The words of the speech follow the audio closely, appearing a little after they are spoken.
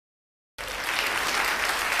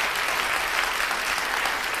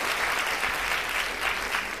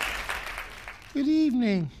Good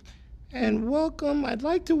evening, and welcome. I'd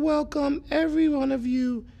like to welcome every one of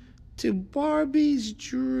you to Barbie's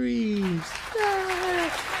Dreams. Yeah,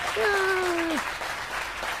 yeah.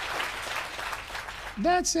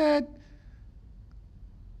 That said,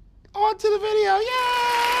 on to the video.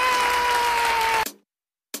 Yeah!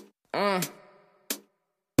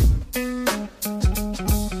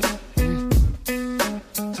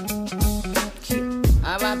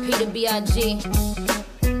 R.I.P. to B.I.G.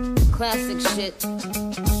 Classic shit.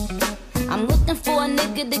 I'm looking for a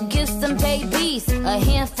nigga to give some babies, a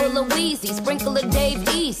handful of Weezy, sprinkle of Dave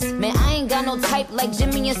East. Man, I ain't got no type like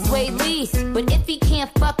Jimmy and Sway Lee, but if he can't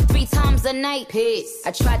fuck 3 times a night, peace.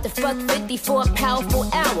 I tried to fuck 50 for a powerful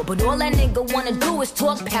hour, but all that nigga wanna do is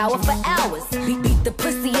talk power for hours. Beat the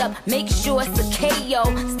pussy up, make sure it's a KO.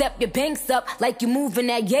 Step your banks up like you moving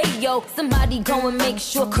that yayo. Somebody go and make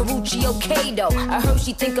sure Karuchi okay though. I heard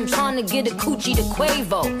she think I'm trying to get a coochie to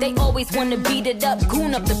Quavo. They always wanna beat it up,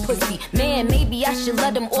 goon up the pussy. Man, maybe I should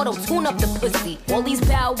let them auto-tune up the pussy. All these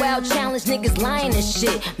Bow Wow challenge niggas lying and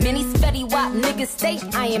shit. Many Fetty Wap niggas stay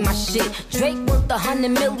eyeing my shit. Drake worth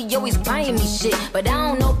 100 million, always buying me shit. But I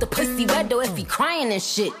don't know if the pussy wet though, if he crying and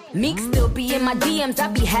shit. Meek still be in my DMs, I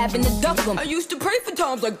be having to duck him. I used to pray for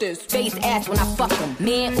times like this. Face ass when I fuck him.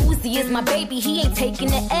 Man, Uzi is my baby, he ain't taking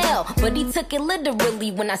the L. But he took it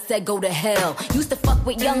literally when I said go to hell. Used to fuck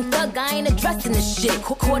with Young Thug, I ain't addressing this shit.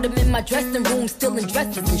 Caught him in my dressing room, still in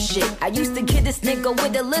dresses and shit. I used to get this nigga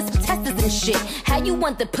with a list of testers and shit. How you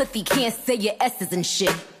want the pussy can't say your S's and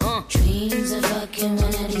shit? Dreams of fucking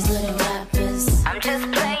one of these little rappers. I'm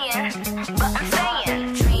just playing, but I'm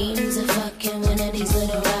saying. Dreams of fucking one of these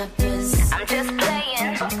little rappers. I'm just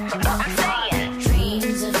playing, but I'm saying.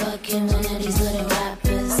 Dreams of fucking one of these little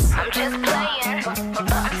rappers. I'm just playing, but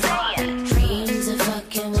I'm saying. Dreams of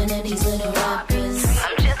fucking one of these little rappers.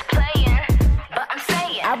 I'm just playing, but I'm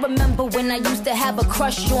saying. I remember when I used to have a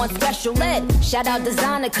crush on Special Ed. Shout out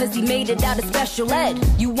Designer cause he made it out of Special Ed.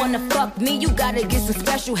 You wanna fuck me, you gotta get some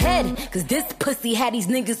special head. Cause this pussy had these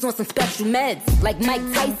niggas on some special meds. Like Mike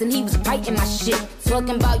Tyson, he was biting my shit.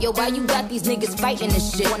 Talking about, yo, why you got these niggas fighting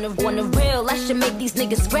this shit? On the real, I should make these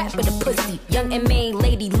niggas scrap for the pussy. Young M.A.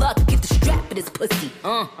 Lady Luck, get the strap for this pussy.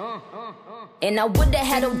 And I would've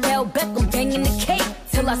had Odell Beckham banging the cake.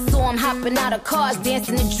 Till I saw him hopping out of cars,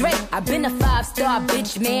 dancing to Drake. I been a 5-star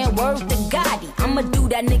bitch, man, word to Gotti. I'ma do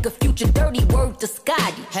that nigga Future dirty, word to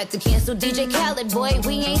Scotty. Had to cancel DJ Khaled, boy,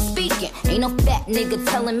 we ain't speaking. Ain't no fat nigga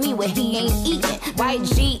telling me what he ain't eating.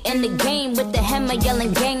 YG in the game with the hammer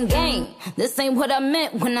yelling gang gang. This ain't what I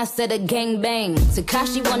meant when I said a gang bang.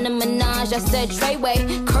 Tekashi won the Minaj, I said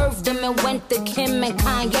Treyway. Curved him and went to Kim and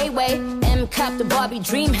Kanye way. M cop the Barbie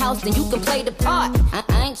dream house, then you can play the part. I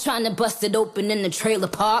ain't trying to bust it open in the trailer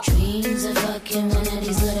park. Dreams of fucking one of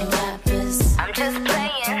these little rappers. I'm just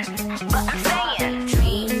playing, but I'm saying.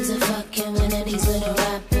 Dreams of fucking one of these little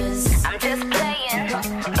rappers. I'm just playing, but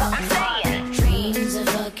I'm saying. Dreams of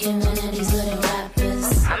fucking one of these little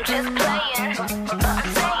rappers. I'm just playing, but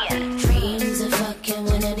I'm saying. Dreams of fucking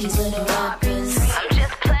one of these little rappers. I'm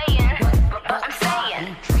just playing, but I'm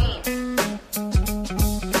saying.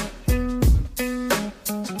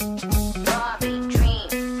 Barbie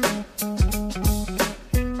dreams.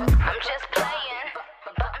 I'm just playing,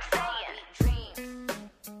 but I'm saying.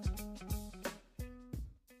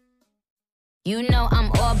 You know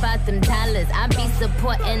I'm all about them dollars. I be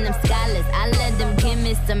supporting them scholars. I let them give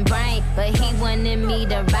me some brain, but he wanted me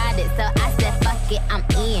to ride it. So I said, fuck it, I'm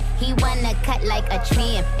in. He wanna cut like a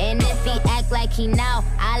trim, and if he act like he know,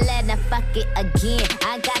 I let him fuck it again.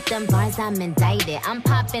 I got them bars, I'm indicted. I'm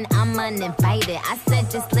popping, I'm uninvited. I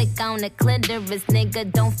said just lick on the clitoris, nigga,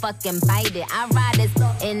 don't fucking bite it. I ride it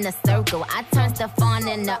in a circle. I turn stuff on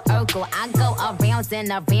in the Urkel. I go around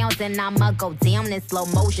and around, and I'ma go down in slow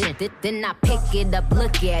motion. Then I pick it up,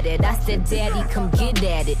 look at it. I said, daddy, come get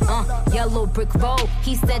at it. Yellow brick road.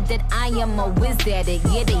 He said that I am a whiz at it.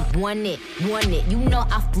 Yeah, they want it, want it. You know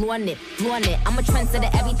I flaunt it, flaunt it. I'm a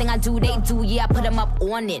trendsetter, everything I do, they do. Yeah, I put them up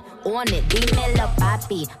on it, on it. Dímelo,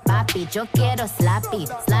 papi, papi. Yo quiero sloppy,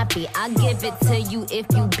 sloppy. I'll give it to you if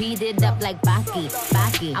you beat it up like Baki,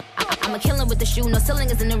 Baki. I'm a killer with the shoe, no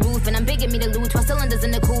cylinders in the roof. And I'm big at me to loot, 12 cylinders in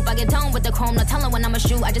the coupe. I get down with the chrome, no telling when I'm a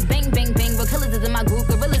shoe. I just bang, bang, bang. Real killers is in my group,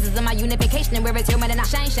 gorillas is in my unification. And where it's human and I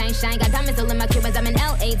shine, shine, shine. Got diamonds all in my Cubans, I'm in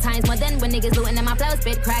L8 times more than when niggas looting and my flow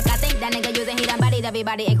spit crack. I think that nigga using, he done bodied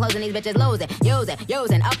everybody and closing these bitches losing, using,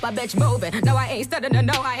 up a bitch moving. No, I ain't stuttering,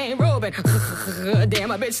 no, I ain't roving. Damn,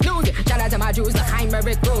 a bitch snoozing. Shout out to my Jews, like I'm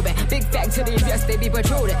Rick Rubin. Big factories, yes, they be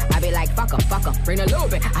protruding. I be like, fuck 'em, bring the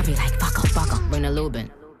lubin. I be like, fuck 'em, bring the lubin.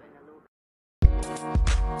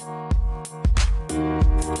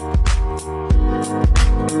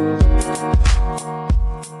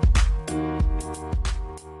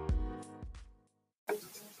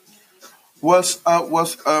 What's up?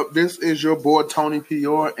 What's up? This is your boy Tony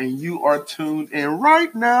Pior, and you are tuned in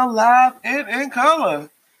right now, live and in color,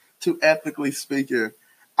 to Ethically Speaking.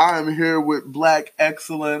 I am here with Black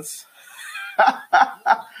Excellence,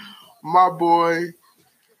 my boy,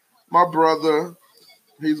 my brother.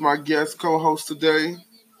 He's my guest co-host today.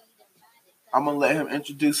 I'm gonna let him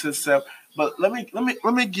introduce himself, but let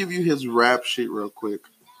me give you his rap sheet real quick,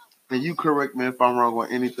 and you correct me if I'm wrong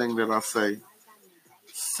on anything that I say.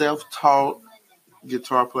 Self-taught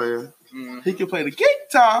guitar player. He can play the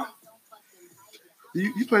guitar.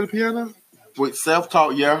 You play the piano? Wait,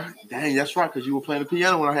 self-taught, yeah. Dang, that's right, because you were playing the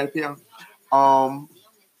piano when I had a piano.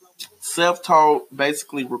 Self-taught,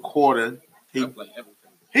 basically recorded. He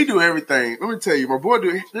do everything. Let me tell you, my boy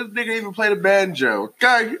this nigga even play the banjo.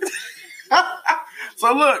 Okay?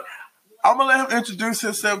 So look, I'm going to let him introduce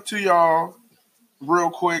himself to y'all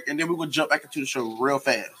real quick, and then we're going to jump back into the show real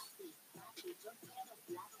fast.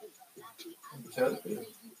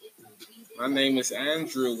 My name is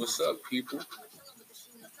Andrew. What's up, people?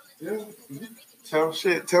 Yeah. Tell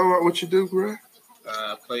me what you do, bro.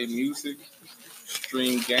 I play music,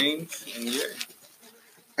 stream games, and yeah.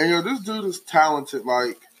 And this dude is talented.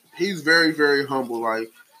 Like, he's very, very humble. Like,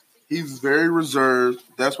 he's very reserved.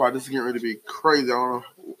 That's why this is getting ready to be crazy. I don't know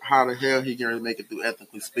how the hell he getting ready to make it through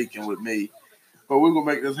Ethically Speaking with me. But we're going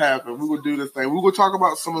to make this happen. We're going to do this thing. We're going to talk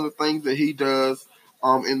about some of the things that he does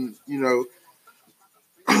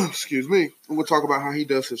excuse me. We're going to talk about how he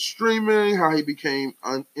does his streaming, how he became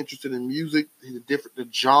interested in music, the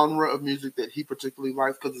genre of music that he particularly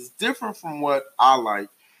likes, because it's different from what I like,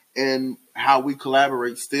 and how we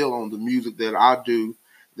collaborate still on the music that I do,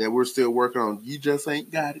 that we're still working on. You just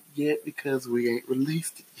ain't got it yet because we ain't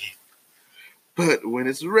released it yet. But when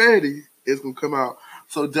it's ready, it's going to come out.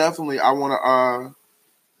 So definitely I want to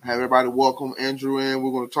have everybody welcome Andrew in. We're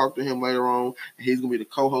going to talk to him later on. And he's going to be the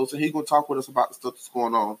co-host, and he's going to talk with us about the stuff that's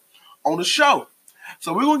going on the show.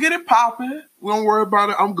 So we're going to get it popping. We don't worry about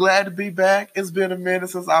it. I'm glad to be back. It's been a minute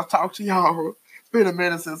since I've talked to y'all. It's been a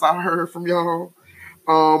minute since I heard from y'all.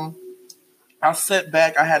 I sat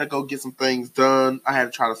back. I had to go get some things done. I had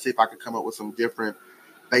to try to see if I could come up with some different,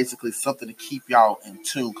 basically something to keep y'all in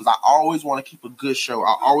tune, because I always want to keep a good show.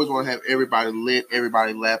 I always want to have everybody lit,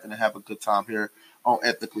 everybody laughing, and have a good time here on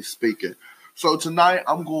Ethically Speaking. So tonight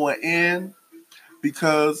I'm going in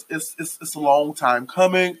because it's a long time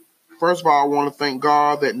coming. First of all, I want to thank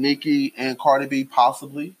God that Nicki and Cardi B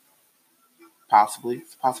possibly,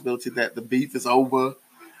 it's a possibility that the beef is over.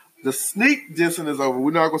 The sneak dissing is over.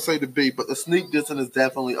 We're not going to say the beef, but the sneak dissing is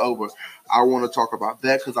definitely over. I want to talk about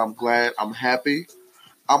that because I'm glad, I'm happy.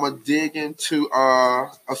 I'm going to dig into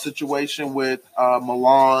a situation with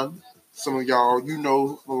Milan. Some of y'all, you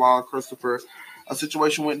know Milan Christopher. A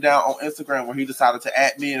situation went down on Instagram where he decided to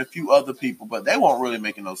add me and a few other people, but they weren't really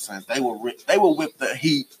making no sense. They were with the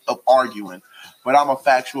heat of arguing. But I'm a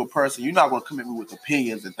factual person. You're not going to come at me with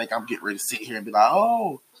opinions and think I'm getting ready to sit here and be like,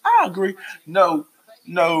 oh, I agree. No,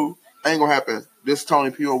 ain't going to happen. This is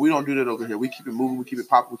Tony Pure. We don't do that over here. We keep it moving. We keep it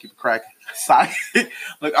popping. We keep it cracking.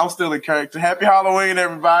 Look, I'm still in character. Happy Halloween,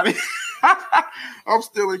 everybody. I'm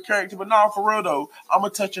still in character. But no, for real, though, I'm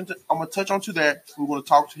going to touch onto that. We're going to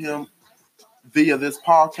talk to him via this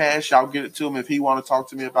podcast. Y'all get it to him. If he want to talk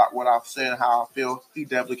to me about what I've said and how I feel, he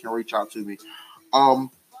definitely can reach out to me.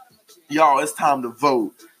 Y'all, it's time to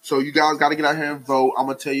vote. So you guys got to get out here and vote. I'm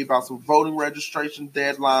going to tell you about some voting registration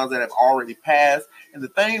deadlines that have already passed. And the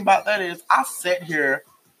thing about that is I sat here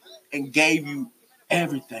and gave you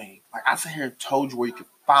everything. Like, I sat here and told you where you can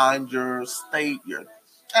find your state, your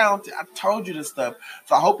county. I told you this stuff.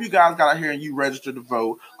 So I hope you guys got out here and you registered to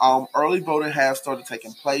vote. Early voting has started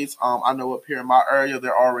taking place. I know up here in my area,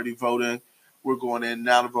 they're already voting. We're going in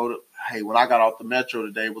now to vote. Hey, when I got off the metro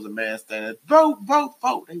today, was a man standing,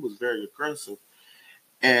 vote. He was very aggressive.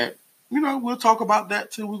 And, we'll talk about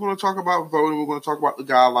that too. We're going to talk about voting. We're going to talk about the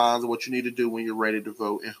guidelines and what you need to do when you're ready to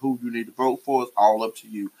vote, and who you need to vote for is all up to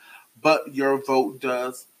you. But your vote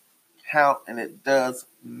does count, and it does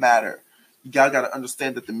matter. You guys got to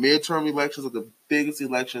understand that the midterm elections are the biggest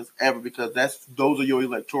elections ever, because those are your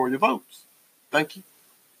electoral votes. Thank you.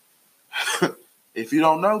 If you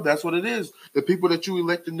don't know, that's what it is. The people that you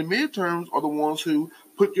elect in the midterms are the ones who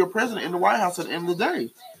put your president in the White House at the end of the day.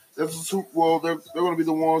 They're going to be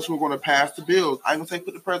the ones who are going to pass the bills. I ain't going to say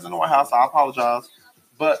put the president in the White House. I apologize.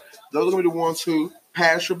 But those are going to be the ones who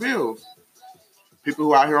pass your bills. People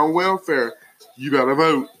who are out here on welfare, you got to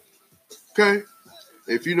vote. Okay?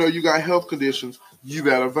 If you know you got health conditions, you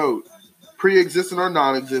got to vote. Pre-existing or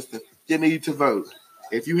non-existent, you need to vote.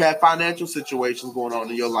 If you have financial situations going on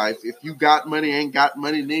in your life, if you got money, ain't got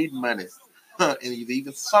money, need money, and you've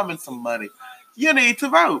even summoned some money, You need to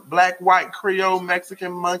vote. Black, white, Creole,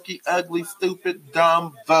 Mexican, monkey, ugly, stupid,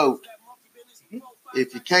 dumb, vote.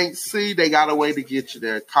 If you can't see, they got a way to get you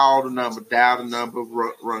there. Call the number, dial the number,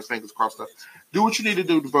 run fingers across stuff. Do what you need to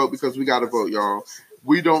do to vote because we got to vote, y'all.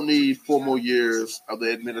 We don't need 4 more years of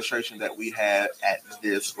the administration that we had at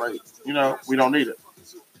this rate. You know, we don't need it.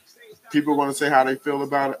 People are going to say how they feel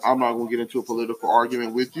about it. I'm not going to get into a political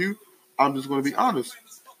argument with you. I'm just going to be honest.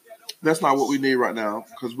 That's not what we need right now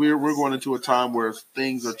because we're going into a time where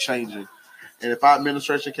things are changing. And if our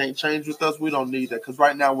administration can't change with us, we don't need that because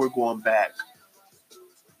right now we're going back.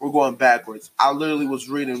 We're going backwards. I literally was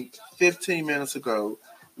reading 15 minutes ago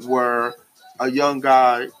where a young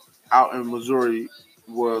guy out in Missouri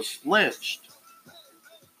was lynched.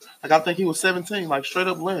 Like, I think he was 17, like straight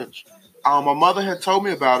up lynched. My mother had told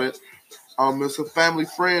me about it. It's a family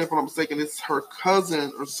friend, if I'm mistaken. It's her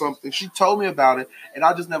cousin or something. She told me about it, and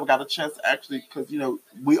I just never got a chance to actually, because, you know,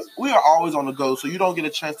 we are always on the go, so you don't get a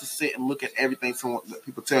chance to sit and look at everything that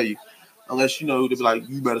people tell you. Unless, you know, they'll be like,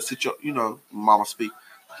 you better sit your, you know, mama speak.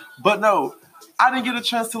 But no, I didn't get a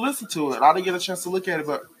chance to listen to it. I didn't get a chance to look at it.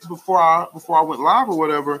 But before I went live or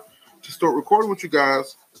whatever to start recording with you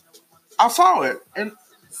guys, I saw it. And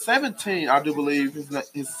 17, I do believe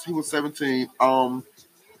he was 17.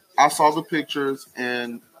 I saw the pictures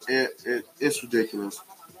and it's ridiculous.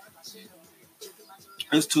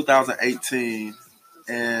 It's 2018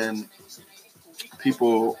 and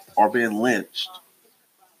people are being lynched.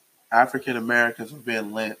 African Americans are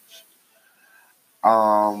being lynched.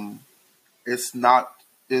 It's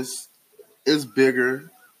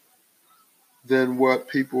bigger than what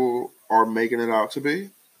people are making it out to be.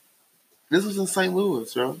 This was in St.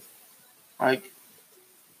 Louis, yo. Like,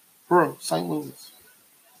 bro, St. Louis.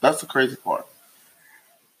 That's the crazy part.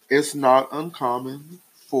 It's not uncommon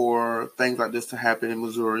for things like this to happen in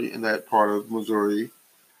Missouri, in that part of Missouri,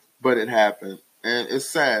 but it happened. And it's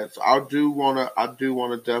sad. So I do wanna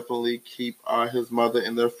definitely keep his mother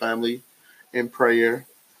and their family in prayer.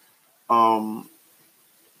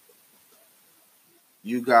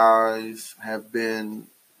 You guys have been,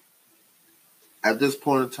 at this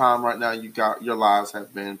point in time right now, your lives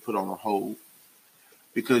have been put on a hold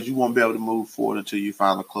because you won't be able to move forward until you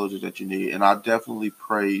find the closure that you need. And I definitely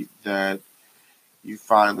pray that you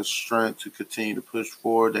find the strength to continue to push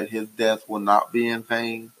forward, that his death will not be in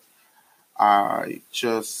vain. I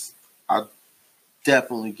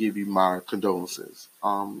definitely give you my condolences.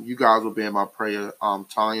 You guys will be in my prayer.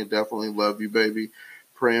 Tanya, definitely love you, baby.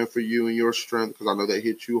 Praying for you and your strength because I know that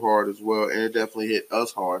hit you hard as well. And it definitely hit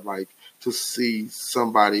us hard, like to see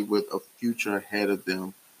somebody with a future ahead of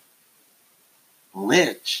them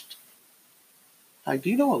lynched. Like,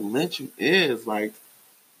 do you know what lynching is? Like,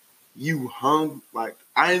 you hung, like,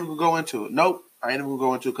 I ain't even go into it. Nope, I ain't even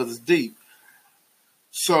go into it because it's deep.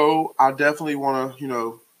 So I definitely want to, you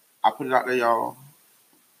know, I put it out there, y'all.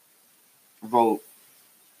 Vote.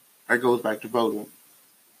 That goes back to voting.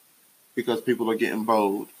 Because people are getting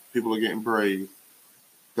bold. People are getting brave.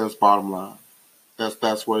 That's bottom line.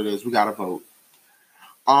 That's what it is. We gotta vote.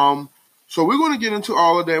 So we're gonna get into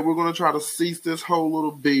all of that. We're gonna try to cease this whole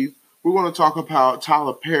little beef. We're gonna talk about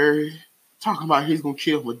Tyler Perry, talking about he's gonna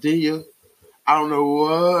kill Madea. I don't know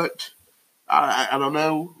what. I don't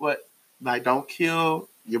know what. Like, don't kill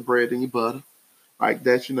your bread and your butter. Like,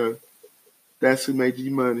 that's, you know, that's who made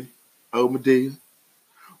you money. Oh, Madea.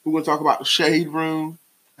 We're gonna talk about the Shade Room.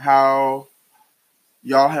 How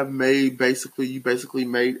y'all have made you basically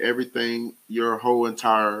made everything, your whole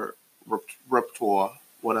entire repertoire,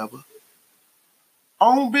 whatever,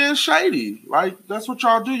 on being shady. Like, that's what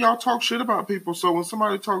y'all do. Y'all talk shit about people. So when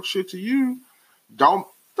somebody talks shit to you, don't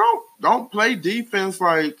play defense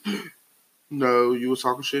like, no, you was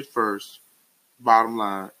talking shit first. Bottom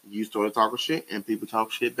line, you started talking shit and people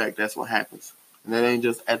talk shit back. That's what happens. And that ain't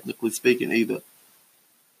just ethnically speaking either.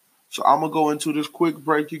 So I'm going to go into this quick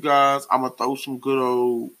break, you guys. I'm going to throw some good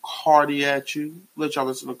old Cardi at you. Let y'all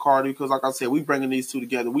listen to Cardi because, like I said, we bringing these two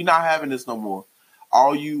together. We not having this no more.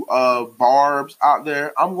 All you barbs out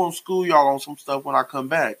there, I'm going to school y'all on some stuff when I come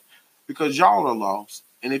back because y'all are lost.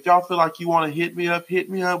 And if y'all feel like you want to hit me up,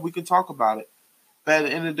 we can talk about it. But at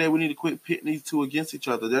the end of the day, we need to quit pitting these two against each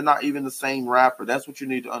other. They're not even the same rapper. That's what you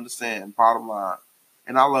need to understand, bottom line.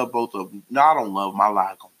 And I love both of them. No, I don't love them. I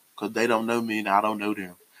like them because they don't know me and I don't know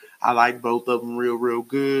them. I like both of them real, real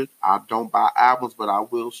good. I don't buy albums, but I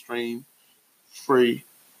will stream free.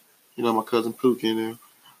 You know, my cousin Pookie in there.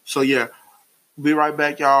 So, yeah, be right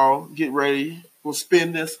back, y'all. Get ready. We'll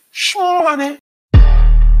spin this. Shawnee.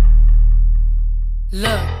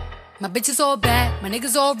 Look, My bitches all bad, my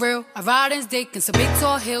niggas all real. I ride in dick in some big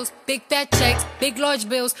tall hills, big fat checks, big large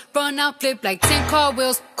bills. Run out, flip like 10 car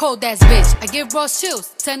wheels. Cold ass bitch, I give raw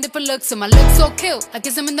chills. 10 different looks and my lips so kill. I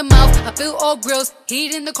kiss him in the mouth, I feel all grills.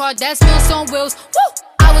 Heat in the car, that smells on wheels. Woo!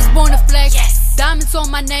 I was born to flex, yes. Diamonds on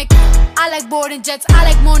my neck. I like boarding jets, I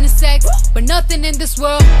like more than sex. But nothing in this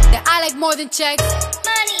world that I like more than checks.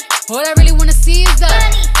 Money. All I really wanna see is the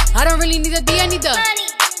money. I don't really need a D, I need the money.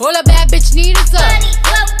 All a bad bitch need is the money.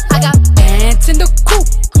 I got bands in the coop,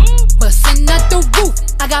 bustin' out the roof.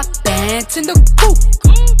 I got bands in the coop.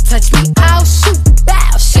 Touch me, I'll shoot.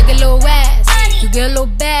 Bow, shake a little ass. You get a little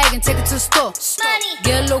bag and take it to the store.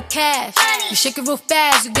 Get a little cash. You shake it real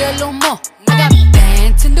fast, you get a little more. I got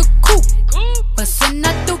bands in the coop, bustin'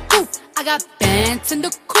 out the roof. I got bands in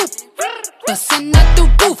the coop, bustin' out the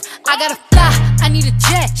roof. I gotta fly, I need a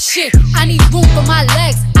jet. Shit, I need room for my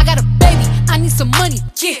legs. I got a baby, I need some money.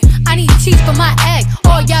 Yeah, I need teeth for my egg.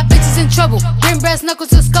 All y'all bitches in trouble, bring brass knuckles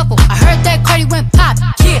to scuffle. I heard that Cardi went pop.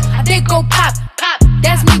 Yeah, I did go pop, pop.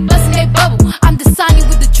 That's me bustin' that bubble. I'm the Sonny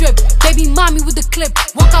with the drip, baby mommy with the clip.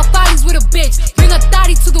 Walk out bodies with a bitch, bring a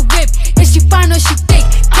thotty to the whip. If she fine or she thick,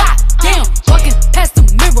 god damn, walking past the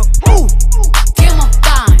mirror. Ooh, damn I'm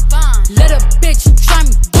fine. Let a bitch try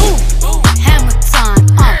me, boom, hammer time.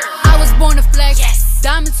 I was born to flex, yes.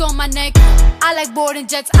 Diamonds on my neck. I like boarding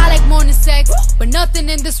jets, I like more than sex. But nothing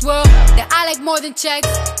in this world that I like more than checks.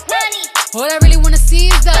 Money. All I really wanna see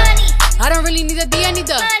is the money. I don't really need a D, I need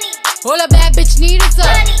the money. All a bad bitch need is the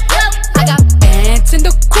money. I got bands in the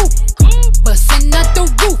coop, bustin' out the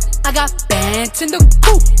roof. I got bands in the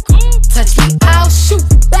coop. Touch me, I'll shoot.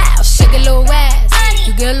 Bow, shake a little ass.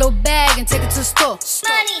 You get a little bag and take it to the store.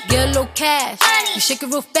 Get a little cash. You shake it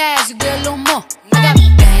real fast, you get a little more. I got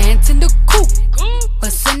bands in the coop,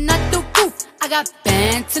 bustin' out the roof. I got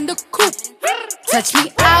bands in the coop. Touch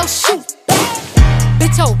me, I'll shoot.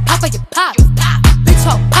 Bitch, oh, papa, you pop. Bitch,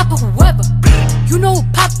 oh, papa, whoever. You know who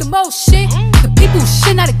pop the most shit? The people who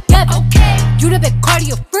shit not together. You the big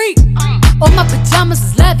cardio freak. All my pajamas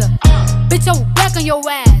is leather. Bitch, I will back on your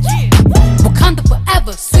ass. Wakanda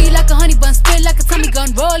forever. Sweet like a honey bun, spit like a Tommy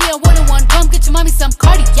gun. Roll in one-on-one. Come get your mommy some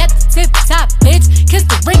Cardi at the tip top, bitch. Kiss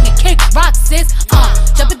the ring and kick rock, sis.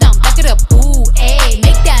 Jump it down, back it up. Ooh, ayy.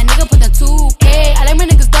 Make that nigga put on 2K. I like my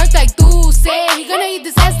niggas dark like say he gonna eat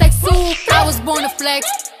this ass like soup. I was born to flex.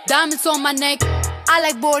 Diamonds on my neck. I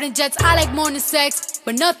like boarding jets, I like more than sex.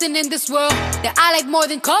 But nothing in this world that I like more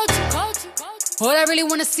than culture. All I really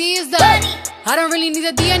wanna see is the money. I don't really need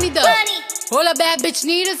a D, I need the money. All a bad bitch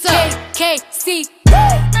need is the KKC.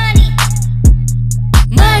 Money.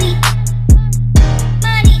 Money.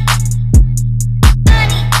 Money.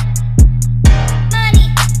 Money. Money.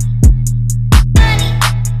 Money.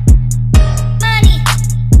 Money.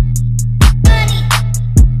 Money.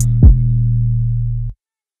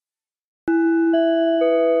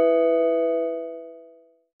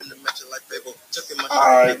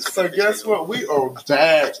 Alright, so guess what? We are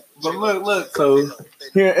back. But look, so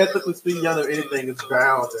here, ethically speaking, y'all know anything is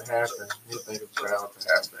bound to happen. Anything is bound to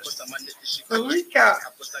happen. So we got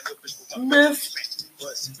Miss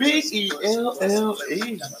BELLE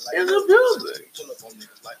in the building.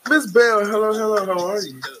 Miss Bell, hello, how are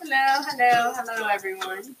you? Hello,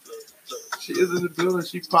 everyone. She is in the building.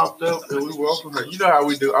 She popped up, and we welcome her. You know how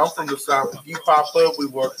we do. I'm from the South. If you pop up, we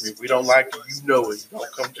welcome you. If we don't like it, you know it. You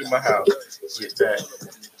don't come to my house. Get back.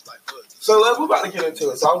 So we're about to get into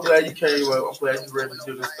it. So I'm glad you came up. I'm glad you're ready to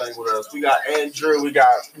do this thing with us. We got Andrew. We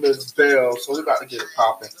got Miss Bell. So we're about to get it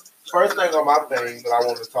popping. First thing on my thing that I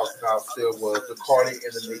wanted to talk about still was the Cardi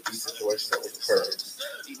and the Nicki situation that was occurring.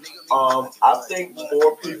 I think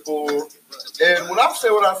more people, and when I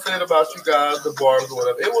say what I said about you guys, the bars or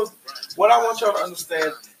whatever, it was, what I want y'all to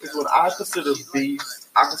understand is when I consider beef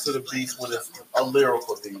when it's a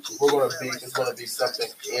lyrical beef. If we're going to beef, it's going to be something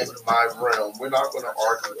in my realm. We're not going to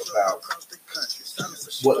argue about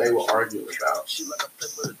what they were arguing about. So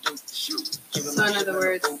in other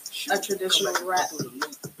words, a traditional rap.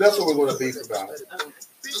 That's what we're going to beef about.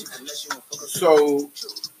 So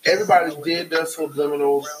everybody did their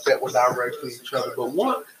subliminals that were direct to each other. But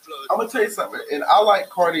one, I'm going to tell you something. And I like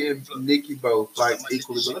Cardi and Nicki both, like,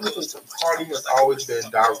 equally. But let me tell you something. Cardi has always been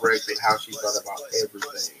direct in how she thought about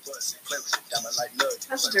everything.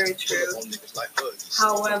 That's very true.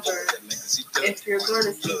 However, if you're going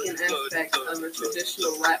to speak an aspect of a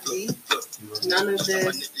traditional rap beat, none of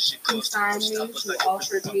this, who signed me, who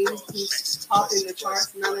offered me, who's topping the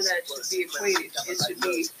charts, none of that should be equated. It should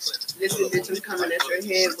be, listen, bitch, I'm coming at your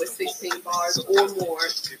head with 16 bars or more.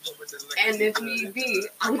 And if need be,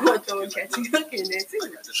 I'm going to throw a catchy hook in there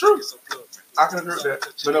too. True. I can agree with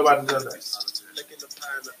that. But nobody does that.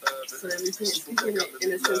 So then we can speak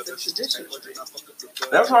in a sense of traditional.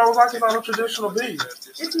 That's why I was like, it's not a traditional beat.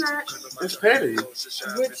 It's not. It's petty.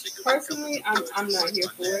 Which personally, I'm not here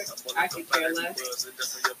for it. I could care less.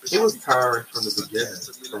 It was tiring from the beginning,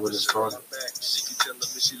 from when it started.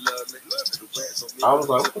 I was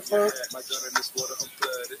like, what the fuck?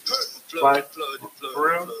 Like, for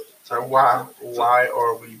real? So why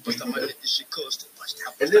are we beating it?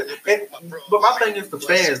 But my thing is the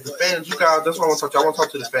fans. The fans, you guys, that's what I want to talk to. I want to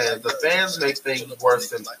talk to the fans. The fans make things worse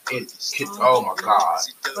than it. Oh my God.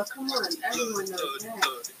 But come on, everyone knows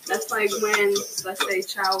that. That's like when, let's say,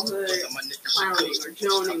 childhood clowning or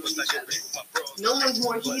joning with each other. No one's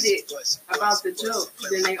more heated about the joke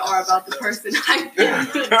than they are about the person hyping the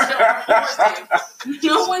joke for them.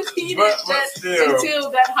 No one's heated until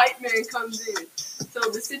that hype man comes in. So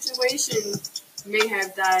the situation may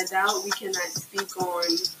have died out. We cannot speak on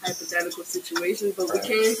hypothetical situations, but we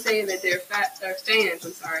can say that their fans,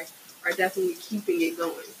 are definitely keeping it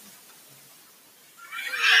going.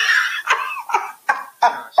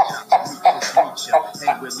 That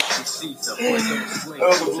was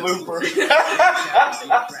a blooper.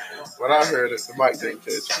 When I heard it, the mic didn't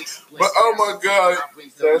catch it. But oh my God,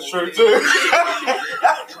 that's true too.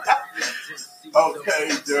 Okay,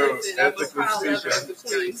 dude. Ethically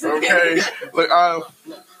speaking. Okay. Look, I'm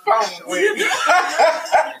weak.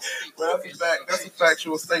 Well, that's a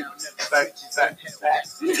factual statement. Fact.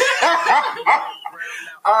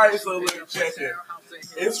 All right, so look, check it.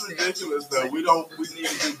 It's ridiculous though. We need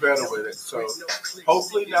to do better with it. So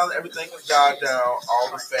hopefully now that everything has died down, all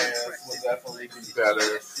the fans will definitely be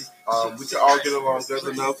better. We can all get along. There's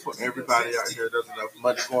enough for everybody out here. There's enough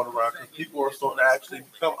money going around because people are starting to actually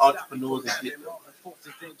become entrepreneurs and get them.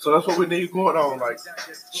 So that's what we need going on. Like,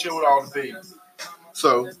 chill with all the beat.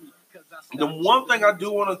 So the one thing I do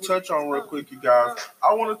want to touch on real quick, you guys,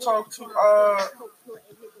 I want to talk to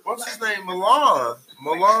what's his name? Milan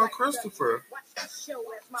Christopher.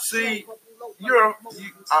 See,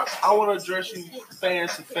 I want to address you fan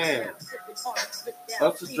to fan.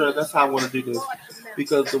 That's how I want to do this.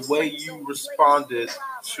 Because the way you responded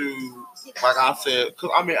to, like I said, because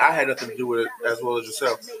I mean, I had nothing to do with it as well as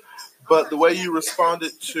yourself. But the way you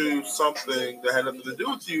responded to something that had nothing to do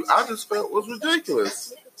with you, I just felt was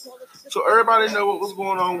ridiculous. So everybody know what was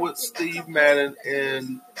going on with Steve Madden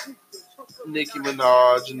and Nicki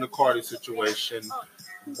Minaj and the Cardi situation.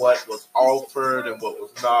 What was offered and what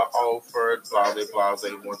was not offered, blah, 1,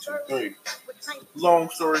 2, 3. Long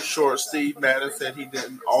story short, Steve Madden said he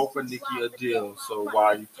didn't offer Nicki a deal, so why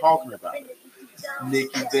are you talking about it?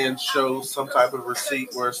 Nicki then shows some type of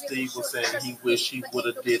receipt where Steve was saying he wished he would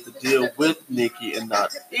have did the deal with Nicki and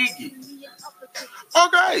not Iggy.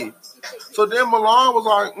 Okay. So then Milan was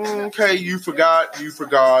like, okay, you forgot.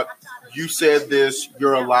 You said this,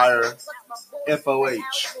 you're a liar.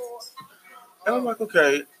 FOH. And I'm like,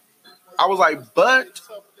 okay. I was like, but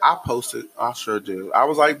I posted. I sure do. I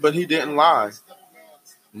was like, but he didn't lie.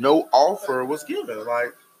 No offer was given.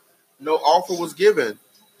 Like, no offer was given.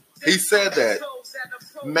 He said that.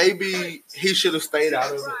 Maybe he should have stayed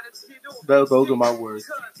out of it. Those are my words.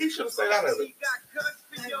 He should have stayed out of it.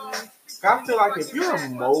 I feel like if you're a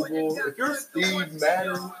mogul, if you're Steve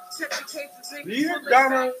Madden, you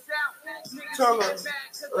gotta tell her,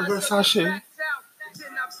 Versace,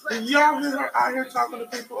 y'all out here talking to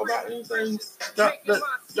people about anything that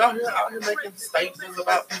y'all out here making statements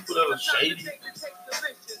about people that are shady.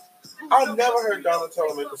 I've never heard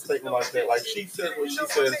Donatella make a statement like that. Like, she says what she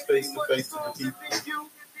says face to face to the people.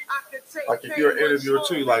 Like, if you're an interviewer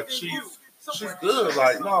too, like, she's good.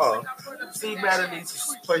 Like, no, Steve Madden needs to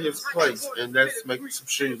play his place, and that's make some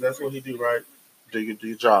shoes. That's what he do, right? Do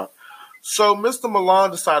your job. So Mr. Milan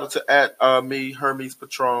decided to add me, Hermes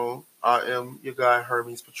Patron. I am your guy,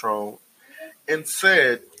 Hermes Patron, and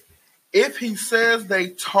said, if he says they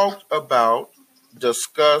talked about,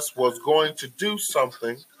 discussed, was going to do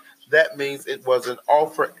something, that means it was an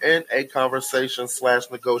offer and a conversation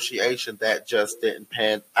 / negotiation that just didn't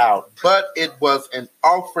pan out. But it was an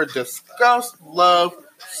offer, discussed, love,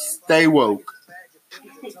 stay woke.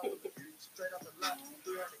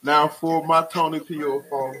 Now for my Tony P.O.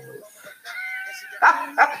 followers.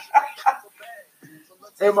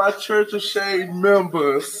 And my Church of Shade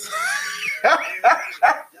members.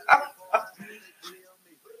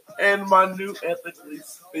 And my new ethically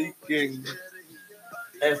speaking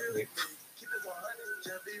ethnic.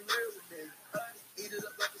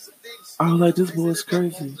 I was like, this boy's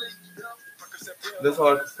crazy. That's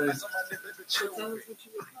all I can say.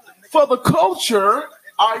 For the culture,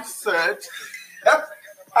 I said,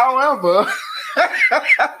 however,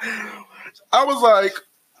 I was like,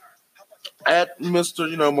 at Mr.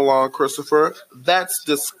 Milan Christopher, that's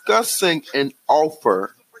discussing an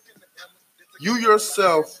offer. You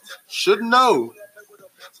yourself should know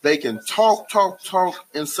they can talk,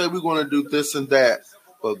 and say we're going to do this and that.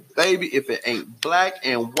 But baby, if it ain't black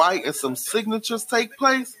and white and some signatures take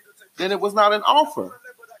place, then it was not an offer.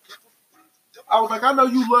 I was like, I know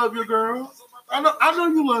you love your girl. I know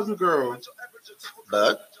you love your girl.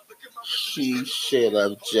 But she should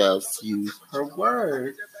have just used her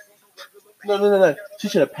words. No. She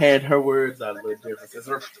should have panned her words out a little different.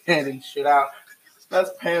 Instead of panning shit out, let's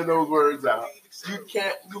pan those words out. You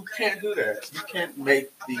can't do that. You can't make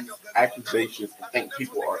these accusations and think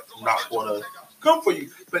people are not going to come for you.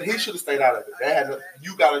 But he should have stayed out of it.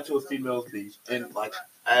 You got into a female's beef, and like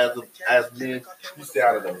as men, you stay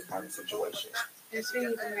out of those kind of situations. If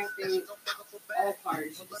anything, I think all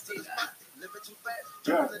parties should stay that.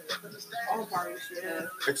 Yeah. All parties should have.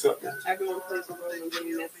 Except Everyone plays a role in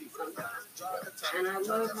being messy sometimes. And I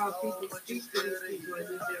love how people speak to these people as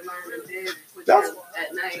if they're lying in bed with them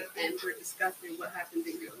at night and we're discussing what happened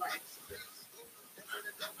in your life.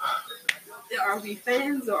 Are we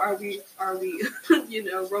fans or are we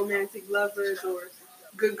romantic lovers or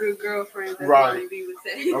good girlfriends, as Lonnie B would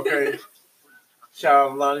say? Okay.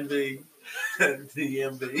 Shout out Lonnie B.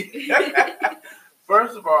 DMB.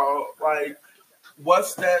 First of all, like,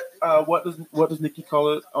 what's that? What does Nikki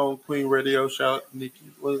call it on Queen Radio? Shout out Nikki.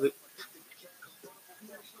 What is it?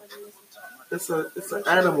 It's an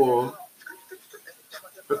animal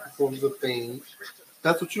that performs a thing.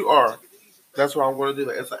 That's what you are. That's what I'm going to do.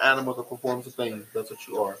 It's an animal that performs a thing. That's what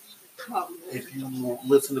you are. If you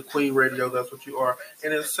listen to Queen Radio, that's what you are.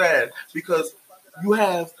 And it's sad because you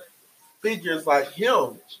have figures like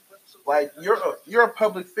him. Like, you're a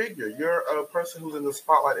public figure. You're a person who's in the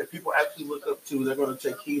spotlight that people actually look up to. They're going to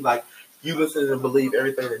take heed. Like, you listen and believe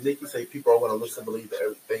everything that Nikki say. People are going to listen and believe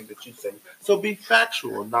everything that you say. So be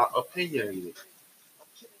factual, not opinionated.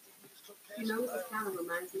 You know what this kind of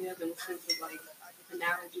reminds me of in the sense of, like,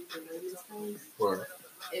 analogies and those things? What?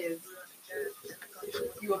 Is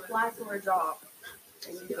you apply for a job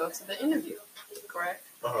and you go to the interview, correct?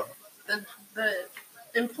 Uh-huh. The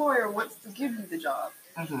employer wants to give you the job.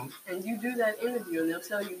 Mm-hmm. And you do that interview, and they'll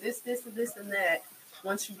tell you this, and that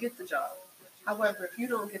once you get the job. However, if you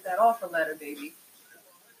don't get that offer letter, baby,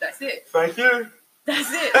 that's it. Thank you.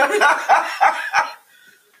 That's it.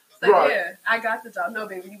 Right. Yeah, I got the job. No,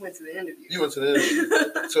 baby, you went to the interview.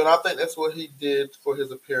 So, and I think that's what he did for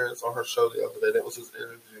his appearance on her show the other day. That was his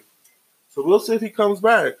interview. So we'll see if he comes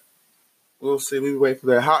back. We'll see. We wait for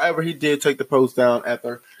that. However, he did take the post down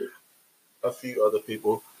after a few other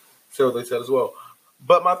people. So they said as well.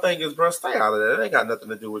 But my thing is, bro, stay out of that. It ain't got nothing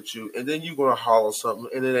to do with you. And then you're going to holler something,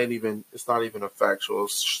 and it's not even a factual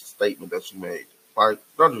statement that you made. Like,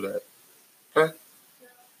 don't do that. Okay?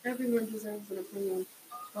 Everyone deserves an opinion,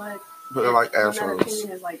 but they're like that assholes. opinion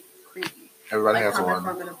is, like, creepy. Everybody like, has one.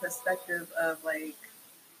 From the perspective of, like,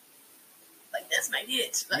 that's my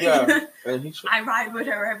bitch. Like, yeah. And I ride with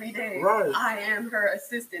her every day. Right. I am her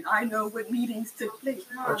assistant. I know what meetings took place.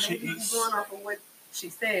 No, she maybe eats. Going off of what she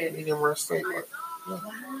said. Medium rare steak. Wow.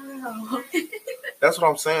 That's what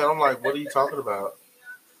I'm saying. I'm like, what are you talking about?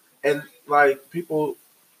 And like people,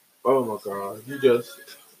 oh my God,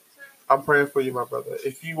 I'm praying for you, my brother.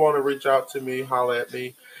 If you want to reach out to me, holler at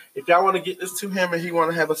me. If y'all want to get this to him and he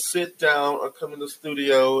want to have a sit down or come in the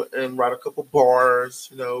studio and write a couple bars,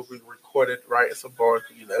 we record it, write some bars,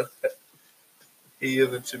 he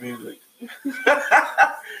is into music.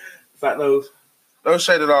 It's like no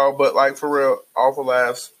shade at all, but like for real, all for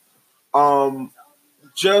laughs.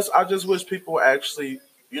 I just wish people actually,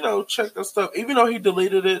 check this stuff. Even though he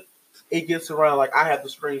deleted it, it gets around. Like, I have the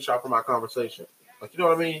screenshot from my conversation. Like, you know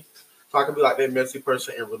what I mean? So I can be like that messy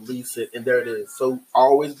person and release it, and there it is. So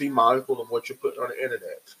always be mindful of what you're putting on the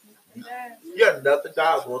internet. Yeah, nothing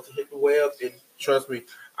dies once it hit the web, and trust me,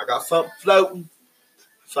 I got something floating.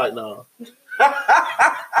 It's like, no.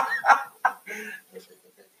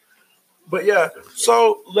 But yeah,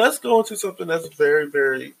 so let's go into something that's very,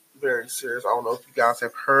 very, very serious. I don't know if you guys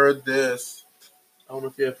have heard this. I don't know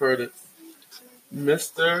if you have heard it.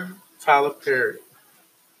 Mr. Tyler Perry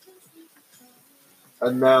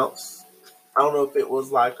announced, I don't know if it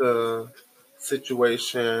was like a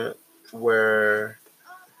situation where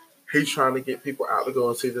he's trying to get people out to go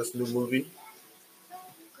and see this new movie.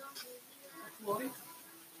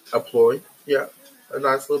 A ploy? Yeah. A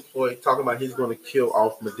nice little ploy. Talking about he's going to kill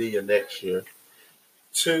off Madea next year.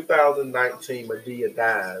 2019, Madea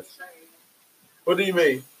dies. What do you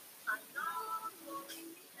mean?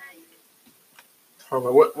 Hold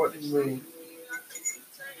on, what do you mean?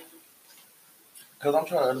 Because I'm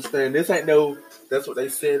trying to understand. This ain't no, that's what they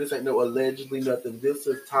said. This ain't no allegedly nothing. This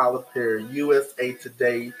is Tyler Perry, USA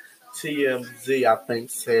Today, TMZ, I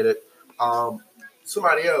think, said it.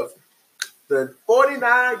 Somebody else. The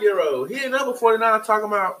 49-year-old. He ain't number 49 talking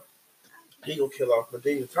about he gonna kill off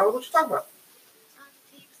Madea. Tyler, what you talking about?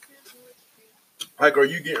 Like, are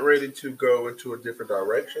you getting ready to go into a different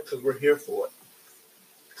direction? Because we're here for it.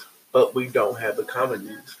 But we don't have the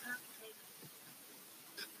comedy.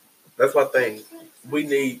 That's my thing. We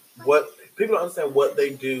need what people don't understand what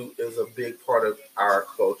they do is a big part of our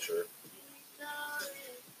culture.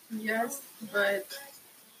 Yes, but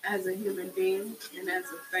as a human being and as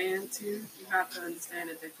a fan too, you have to understand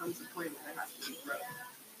that there comes a point where there has to be growth.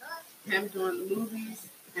 Him doing the movies,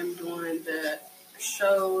 him doing the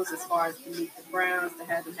shows as far as the Meet the Browns, the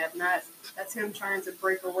Have and Have Nots, that's him trying to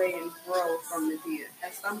break away and grow from Madea.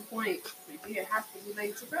 At some point, Madea has to be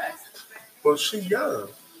laid to rest. Well, she young.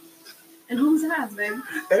 And who's has, baby?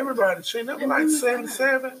 Everybody, she never like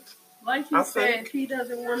 77. Like he said, he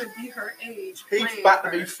doesn't want to be her age. He's about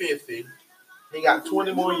to be 50. He got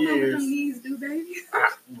 20 more years. What them knees do, baby?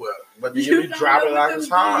 Well, but he'll be dropping like it's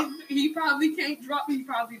hot. He probably can't drop. He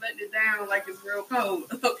probably letting it down like it's real cold.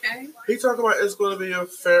 Okay. He talking about it's going to be a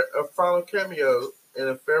final cameo in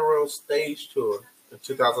a farewell stage tour in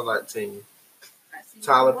 2019.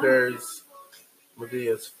 Tyler Perry's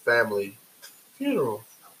Madea's family funeral.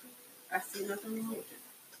 I see nothing wrong with it.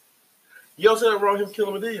 You don't see nothing wrong with him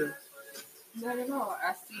killing Madea? Not at all.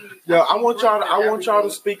 I see. Yo, I want y'all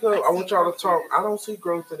to speak up. I want y'all to talk. I don't see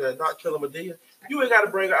growth in that. Not killing Madea. You ain't got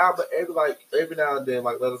to bring her out, but every now and then,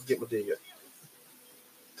 like, let us get Madea.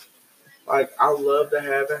 Like, I love the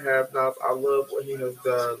Have and Have Nots. I love what he has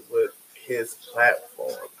done with his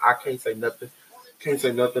platform. I can't say nothing. Can't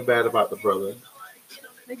say nothing bad about the brother.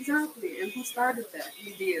 Exactly, and who started that?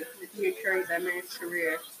 He did. He carried that man's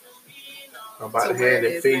career. I'm about to hand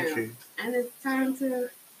it feed you. And it's time to.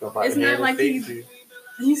 It's not like he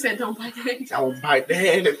said, "Don't bite the hand." Don't bite the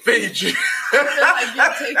hand that feeds you. I feel like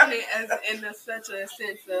you're taking it as in such a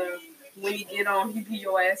sense of when you get on, he be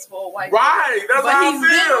your ass for a white. Right, that's but how he's I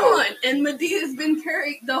feel. been on, and Madea's been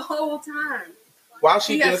carried the whole time. Why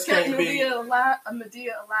she he just has can't kept be Madea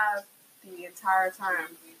alive the entire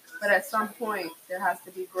time. But at some point, there has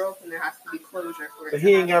to be growth and there has to be closure for it. But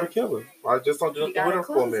he ain't got to kill her. I just don't do nothing with her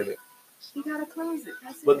for a minute. You gotta close it.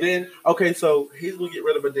 That's but it. then, okay, so he's gonna get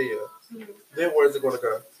rid of Madea. Mm-hmm. Then where's it gonna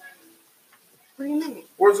go? What do you mean?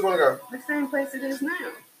 Where's it gonna go? The same place it is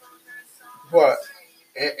now. What?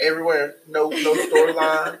 Everywhere? No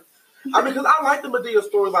storyline. I mean, because I like the Madea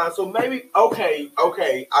storyline, so maybe okay,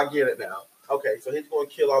 I get it now. Okay, so he's gonna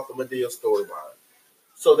kill off the Madea storyline.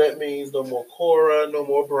 So that means no more Cora, no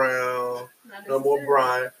more Brown, no more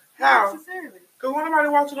Brian. How? Because why nobody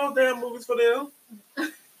watching those damn movies for them?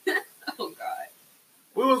 Oh, God.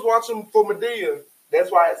 We was watching for Madea.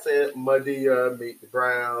 That's why it said Madea Meet the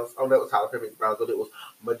Browns. Oh, that was Tyler Perry Meet the Browns, but it was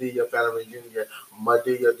Madea Family Reunion.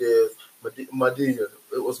 Madea this. Madea.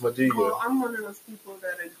 It was Madea. Well, I'm one of those people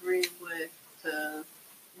that agree with the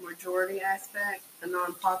majority aspect, the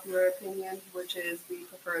non-popular opinion, which is we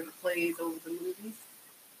prefer the plays over the movies.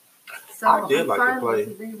 So I did like the play.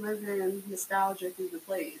 I'm reliving nostalgia through the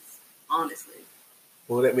plays, honestly.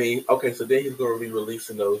 Well, that means, okay, so then he's going to be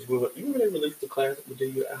releasing those. You remember they released the classic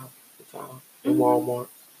Madea album at the time in Walmart?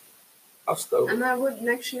 I stole it. And that would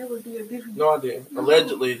next year would be a different. No, I didn't. No.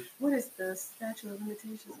 Allegedly. What is the statute of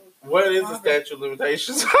limitations? What is the statute of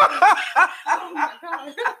limitations? Oh my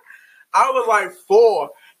God. I was like 4,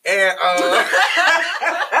 and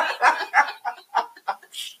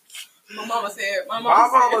my mama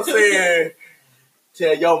said,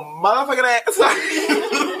 tell your motherfucking ass.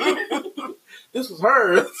 This was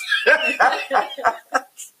hers.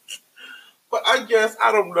 But I guess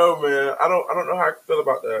I don't know, man. I don't know how I feel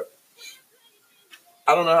about that.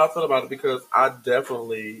 I don't know how I feel about it because I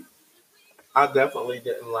definitely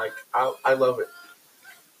didn't like. I love it.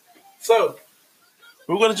 So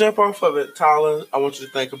we're gonna jump off of it, Tyler. I want you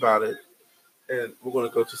to think about it, and we're gonna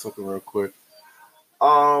go to something real quick.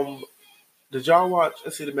 Did y'all watch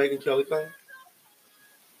and see the Megyn Kelly thing?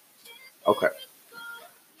 Okay.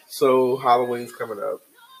 So Halloween's coming up.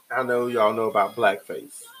 I know y'all know about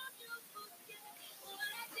blackface.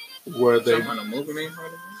 Where they talking about a movie named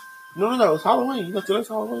Halloween? No, it's Halloween. You know, today's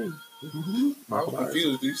Halloween. Mm-hmm. I was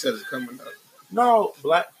confused. You said it's coming up. No,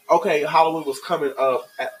 Halloween was coming up.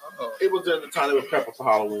 It was during the time they were prepping for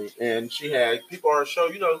Halloween, and she had people on her show,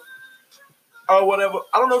 or whatever.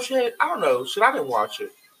 I don't know. I didn't watch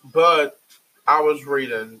it, but I was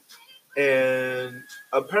reading, and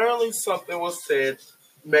apparently something was said.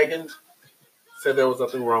 Megyn said there was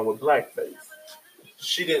nothing wrong with blackface.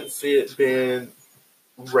 She didn't see it being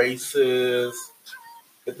racist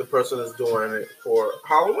if the person is doing it for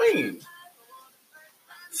Halloween.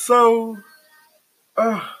 So,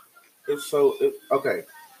 okay.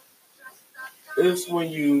 It's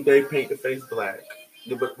when they paint the face black.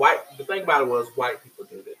 The thing about it was white people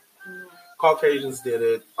did it. Caucasians did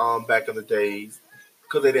it back in the days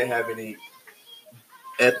because they didn't have any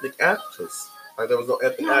ethnic actors. Like there was no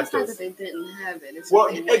ethnic It's not actors. that they didn't have it. It's Well,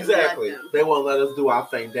 that they wouldn't exactly. let them. They won't let us do our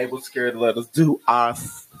thing. They were scared to let us do our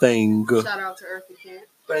thing. Shout out to Eartha Kitt,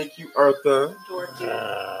 Thank you, Eartha. Dorothy.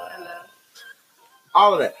 Hello.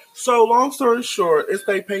 All of that. So, long story short, it's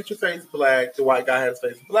they paint your face black. The white guy has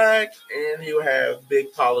face black, and he'll have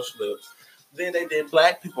big polished lips. Then they did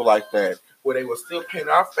black people like that, where they would still paint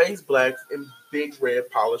our face black and big red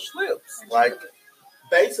polished lips. Like,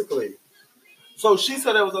 basically. So she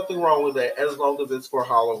said there was nothing wrong with that as long as it's for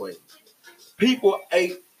Halloween. People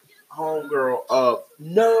ate homegirl up.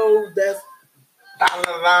 No, that's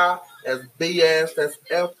that's BS. That's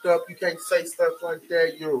effed up. You can't say stuff like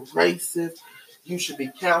that. You're racist. You should be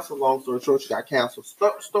canceled. Long story short, she got canceled.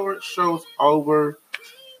 Storage shows over.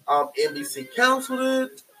 NBC canceled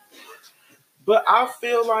it. But I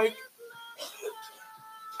feel like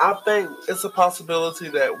I think it's a possibility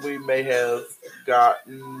that we may have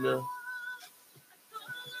gotten.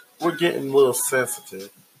 We're getting a little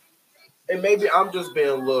sensitive. And maybe I'm just being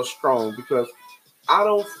a little strong because I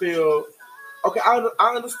don't feel. Okay, I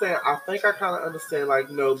understand. I think I kind of understand,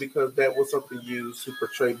 like, no, because that was something used to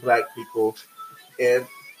portray black people in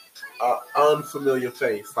an unfamiliar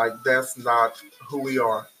face. Like, that's not who we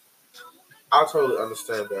are. I totally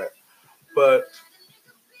understand that. But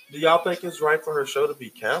do y'all think it's right for her show to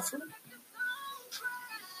be canceled?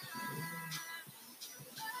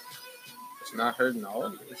 It's not hurting the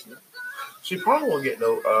audience. No? She probably won't get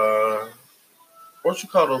no, what you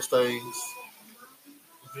call those things?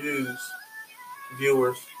 Viewers.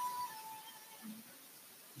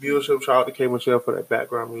 Viewership. Shout out to K. Michelle for that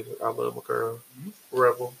background music. I love my girl.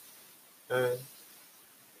 Rebel. And,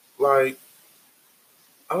 like,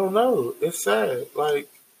 I don't know. It's sad. Like,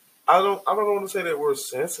 I don't want to say that we're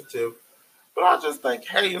sensitive, but I just think,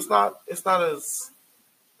 hey, it's not as,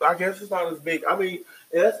 I guess it's not as big. I mean,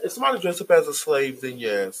 if somebody dressed up as a slave, then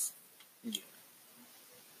yes.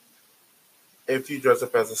 If you dress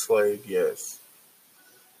up as a slave, yes.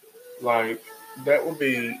 Like, that would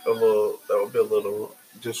be a little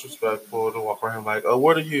disrespectful to walk around like, oh,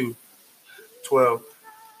 what are you? 12.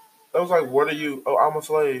 That was like, what are you? Oh, I'm a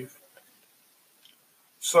slave.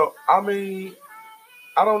 So, I mean,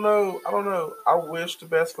 I don't know. I wish the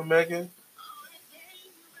best for Megan.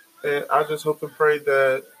 And I just hope and pray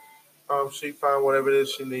that she find whatever it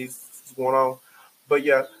is she needs going on. But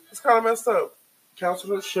yeah, it's kind of messed up.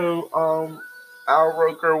 Cancel the show. Al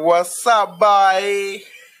Roker, what's up, bye?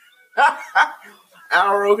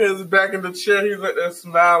 Al Roker is back in the chair. He's up there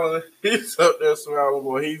smiling. He's up there smiling,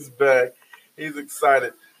 boy. He's back. He's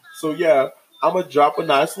excited. So yeah, I'm gonna drop a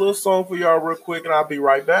nice little song for y'all real quick, and I'll be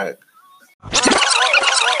right back.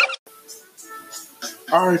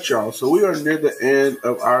 All right, y'all. So we are near the end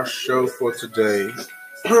of our show for today.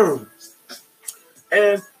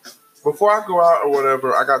 And before I go out or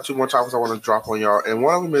whatever, I got two more topics I want to drop on y'all. And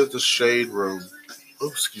one of them is the Shade Room. Oh,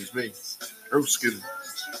 excuse me.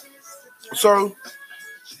 So,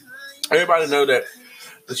 everybody know that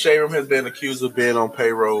the Shade Room has been accused of being on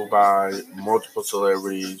payroll by multiple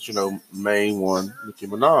celebrities, main one, Nicki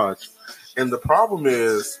Minaj. And the problem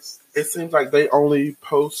is, it seems like they only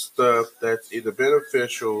post stuff that's either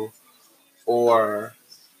beneficial or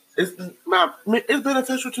it's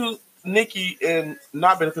beneficial to Nicki and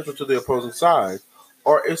not beneficial to the opposing side,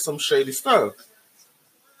 or it's some shady stuff.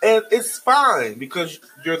 And it's fine because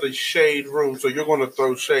you're the Shade Room, so you're going to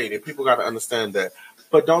throw shade, and people got to understand that.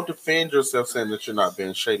 But don't defend yourself saying that you're not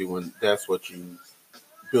being shady when that's what you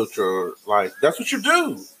built your life. That's what you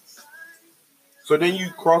do. So then you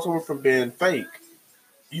cross over from being fake.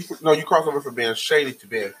 You cross over from being shady to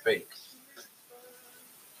being fake.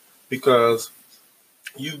 Because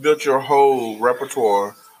you built your whole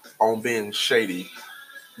repertoire on being shady.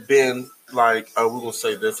 Being like, oh, we're gonna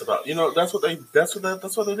say this about that's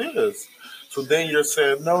what it is. So then you're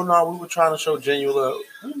saying, no, we were trying to show genuine love.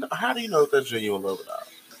 How do you know if that's genuine love or not?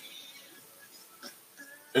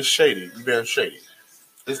 It's shady. You're being shady.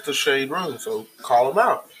 It's the Shade Room, so call them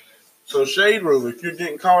out. So Shade Room, if you're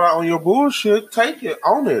getting called out on your bullshit, take it,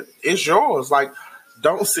 own it. It's yours. Like,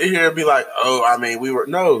 don't sit here and be like, oh, I mean,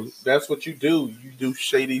 no, that's what you do. You do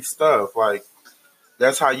shady stuff. Like,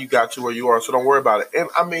 that's how you got to where you are. So don't worry about it. And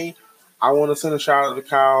I mean, I want to send a shout out to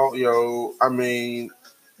Kyle. I mean,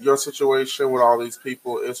 your situation with all these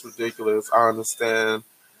people is ridiculous. I understand.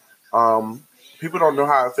 people don't know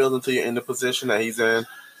how it feels until you're in the position that he's in.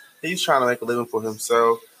 He's trying to make a living for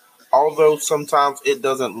himself. Although sometimes it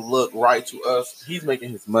doesn't look right to us, he's making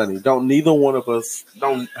his money. Don't neither one of us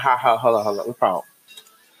hold on. We're proud.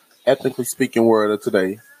 Ethnically speaking word of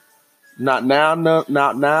today. Not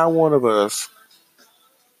now one of us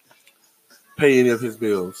pay any of his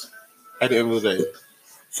bills at the end of the day.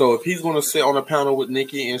 So if he's gonna sit on a panel with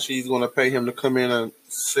Nikki and she's gonna pay him to come in and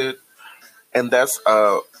sit, and that's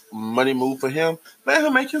a money move for him, man,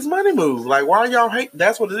 he'll make his money move. Like, why y'all hate?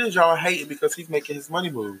 That's what it is. Y'all hate it because he's making his money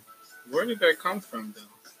move. Where did that come from,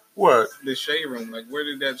 though? What? The Shade Room. Like, where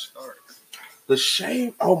did that start? The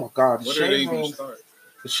Shade. Oh my God. Where did it even start?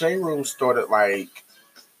 The Shade Room started like.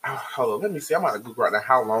 Hold on. Let me see. I'm about to Google right now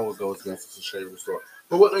how long ago it's been since the Shade Room started.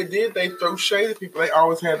 But what they did, they throw shade at people. They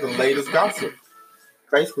always had the latest gossip.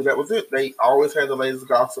 Basically, that was it. They always had the latest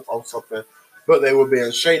gossip on something, but they were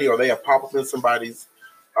being shady, or they had pop up in somebody's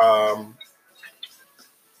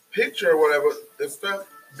picture or whatever and stuff,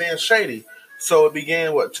 being shady. So it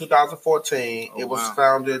began, 2014. It was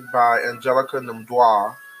founded by Angelica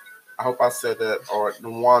Namdwa. I hope I said that, or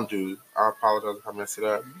Nwandu. I apologize if I messed it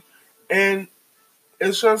up. And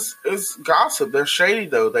it's gossip. They're shady,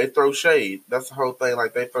 though. They throw shade. That's the whole thing.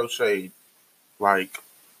 Like, they throw shade like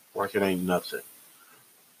it ain't nothing.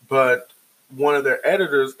 But one of their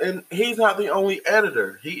editors, and he's not the only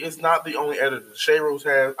editor. He is not the only editor. Shade Room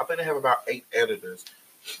has, I think they have about 8 editors.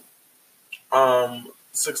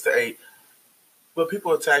 6 to 8. But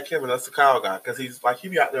people attack him, and that's the Kyle guy, because he's like, he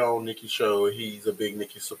be out there on Nicki's show, and he's a big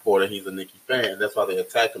Nicki supporter, he's a Nicki fan. That's why they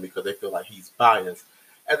attack him, because they feel like he's biased.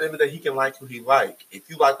 At the end of the day, he can like who he like. If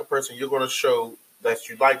you like a person, you're going to show that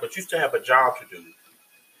you like, but you still have a job to do.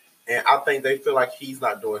 And I think they feel like he's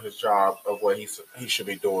not doing his job of what he should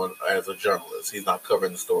be doing as a journalist. He's not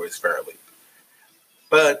covering the stories fairly.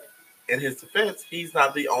 But in his defense, he's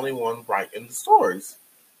not the only one writing the stories.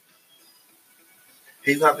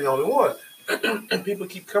 He's not the only one. And people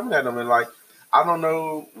keep coming at him and like, I don't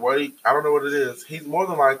know what it is. He's more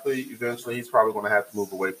than likely, eventually, he's probably going to have to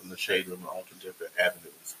move away from the Shade Room and onto different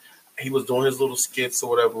avenues. He was doing his little skits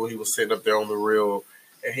or whatever where he was sitting up there on the reel,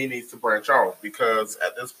 and he needs to branch off because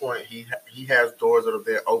at this point he has doors that are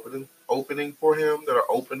there opening for him, that are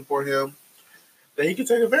open for him, that he can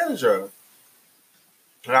take advantage of.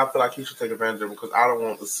 And I feel like he should take advantage of them because I don't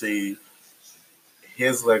want to see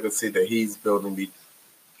his legacy that he's building be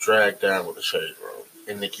dragged down with the Shade Room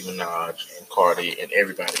and Nicki Minaj and Cardi and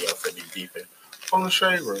everybody else that be beefing on the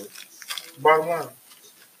Shade Room. Bottom line.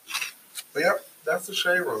 But yep, that's the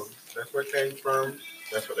Shade Room. That's where it came from.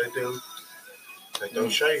 That's what they do. They throw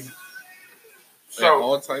shade. So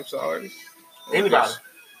all types of artists? Anybody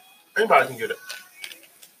can get it.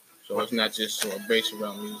 So it's not just sort of based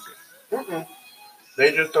around music. Mm-mm.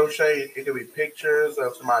 They just throw shade. It could be pictures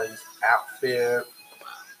of somebody's outfit.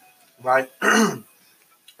 Like,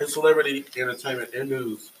 it's celebrity entertainment and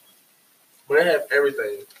news. But they have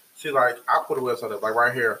everything. See, like, I'll put a website up, like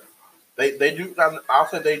right here. They do, I'll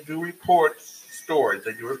say they do report stories.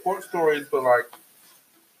 They do report stories, but like,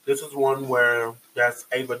 this is one where that's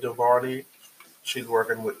Ava DuVernay. She's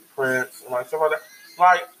working with Prince and like stuff like that.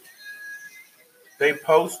 Like, they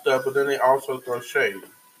post stuff, but then they also throw shade.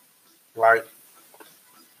 Like,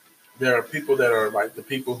 there are people that are like the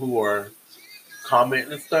people who are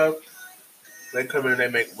commenting and stuff. They come in and they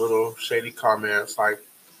make little shady comments. Like,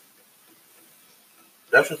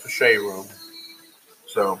 that's just the Shade Room.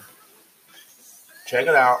 So, check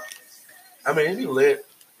it out. I mean, it's lit.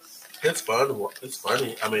 It's fun. It's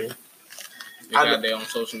funny. I mean, they got their own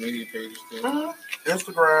social media pages too. Mm-hmm.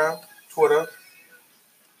 Instagram, Twitter.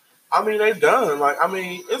 I mean, they done. Like, I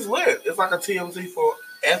mean, it's lit. It's like a TMZ for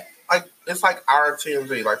it's like our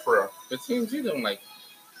TMZ, like for real. But TMZ don't like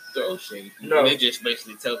throw shade. No, they just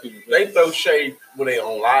basically tell people. They throw shade when they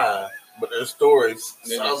on live, but their stories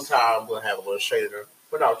sometimes will have a little shade in them.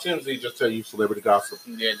 But no, TMZ just tell you celebrity gossip.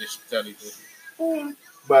 Yeah, just tell you.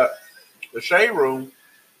 But the Shade Room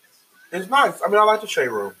is nice. I mean, I like the Shade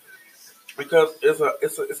Room because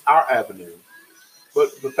it's our avenue.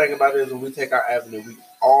 But the thing about it is, when we take our avenue, we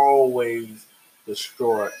always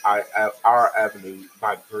destroy our avenue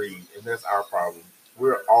by greed, and that's our problem.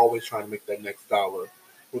 We're always trying to make that next dollar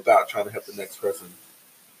without trying to help the next person,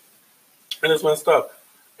 and it's messed up.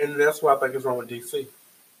 And that's what I think is wrong with DC.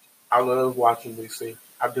 I love watching DC.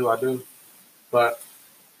 I do. But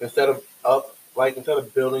instead of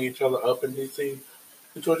building each other up in DC,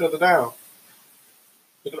 we tore each other down.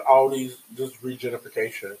 Look at all this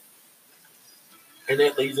regentrification. And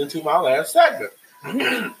that leads into my last segment.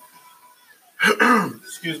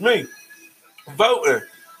 Excuse me. Voting.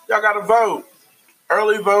 Y'all got to vote.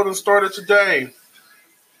 Early voting started today.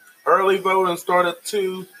 Early voting started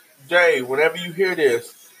today. Whenever you hear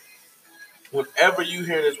this, whenever you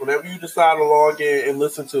decide to log in and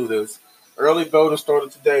listen to this, early voting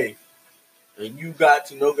started today. And you got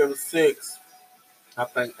to November 6th. I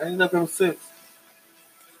think, ain't November 6th.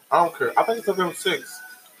 I don't care. I think it's November 6th.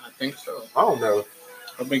 I think so. I don't know.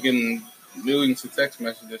 I've been getting millions of text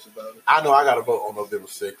messages about it. I know I got to vote on November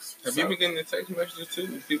 6th. Have you been getting the text messages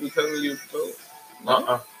too? People telling you to vote?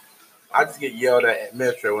 No? I just get yelled at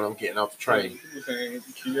Metro when I'm getting off the train. People saying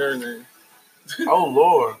your name. Oh,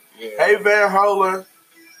 Lord. Yeah. Hey, Van Hollen.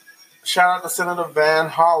 Shout out to Senator Van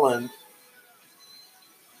Hollen.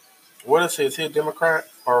 What is he? Is he a Democrat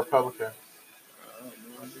or Republican? I have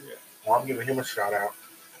no idea. Well, I'm giving him a shout out.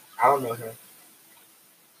 I don't know him.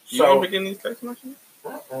 You ever getting these text messages?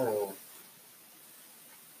 I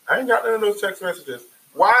ain't got none of those text messages.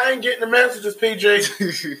 Why I ain't getting the messages,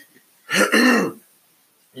 PJ?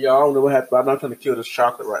 Yeah, I don't know what happened. I'm not trying to kill this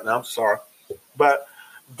chocolate right now. I'm sorry. But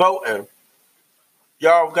voting.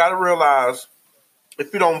 Y'all got to realize,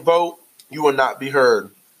 if you don't vote, you will not be heard.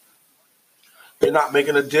 You're not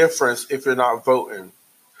making a difference if you're not voting.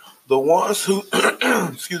 The ones who,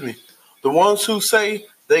 the ones who say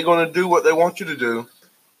they're going to do what they want you to do,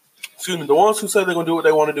 the ones who say they're going to do what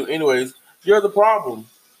they want to do anyways, you're the problem.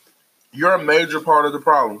 You're a major part of the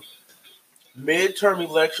problem. Midterm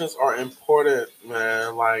elections are important,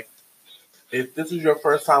 man. Like, if this is your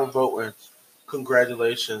first time voting,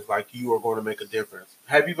 congratulations. Like, you are going to make a difference.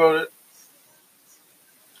 Have you voted?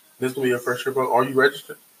 This will be your first year vote. Are you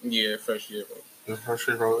registered? Yeah, first year vote. Your first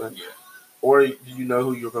year voting? Yeah. Or do you know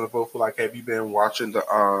who you're going to vote for? Like, have you been watching the,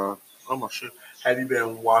 have you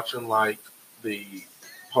been watching, like, the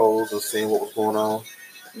polls and seeing what was going on?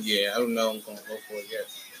 Yeah, I don't know I'm going to vote for it yet.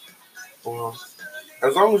 Well,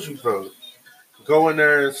 as long as you vote, go in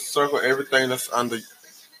there and circle everything that's under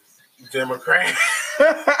Democrat.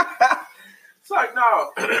 It's like,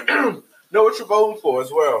 no. Know what you're voting for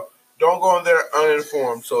as well. Don't go in there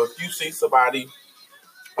uninformed. So if you see somebody,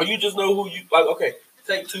 or you just know who you like, okay,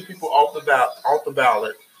 take two people off the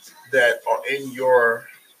ballot that are in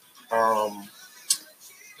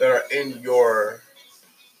your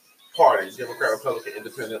party, Democrat, Republican,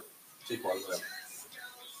 Independent, Tea Party, whatever.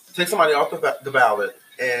 Take somebody off the ballot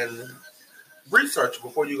and research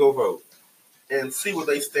before you go vote and see what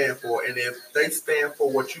they stand for. And if they stand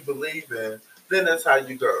for what you believe in, then that's how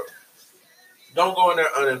you go. Don't go in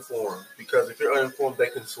there uninformed, because if you're uninformed, they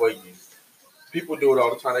can sway you. People do it all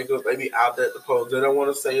the time. They be out there at the polls. They don't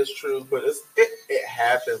want to say it's true, but it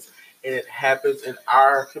happens. And it happens in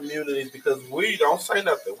our communities because we don't say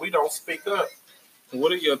nothing. We don't speak up.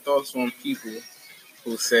 What are your thoughts on people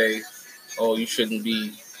who say, oh, you shouldn't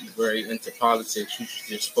be very into politics. You should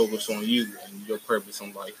just focus on you and your purpose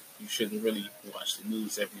in life. You shouldn't really watch the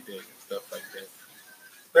news every day and stuff like that.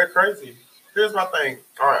 They're crazy. Here's my thing.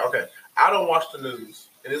 All right, okay. I don't watch the news.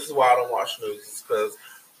 And this is why I don't watch the news. It's because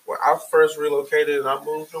when I first relocated and I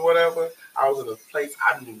moved or whatever, I was in a place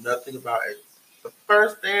I knew nothing about it. The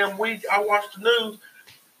first damn week I watched the news,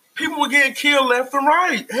 people were getting killed left and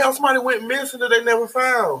right. Hell, somebody went missing that they never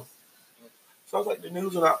found. So I was like, the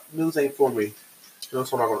news ain't for me. You know,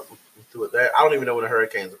 so I'm not going to do it. I don't even know when the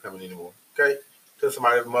hurricanes are coming anymore. Okay? Tell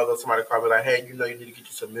somebody's mother, somebody call me like, hey, you know you need to get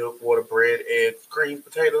you some milk, water, bread, eggs, cream,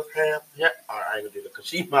 potatoes, ham. Yeah. All right, I ain't going to do that because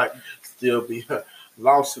she might still be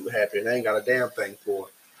lawsuit happy and they ain't got a damn thing for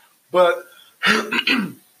her. But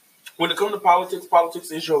when it comes to politics,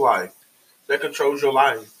 politics is your life. That controls your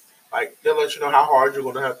life. Like, they'll let you know how hard you're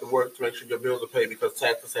going to have to work to make sure your bills are paid because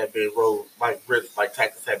taxes have been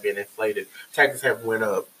taxes have been inflated. Taxes have went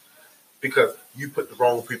up because you put the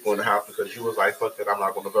wrong people in the house because you was like, fuck it, I'm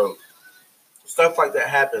not going to vote. Stuff like that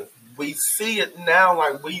happens. We see it now,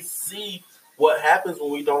 like we see what happens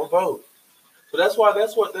when we don't vote. But that's what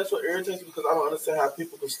irritates me because I don't understand how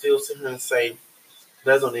people can still sit here and say,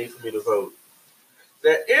 there's no need for me to vote.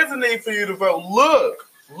 There is a need for you to vote.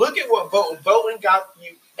 Look at what voting got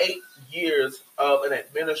you 8 years of an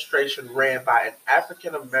administration ran by an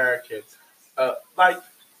African American.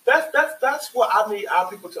 That's what I need our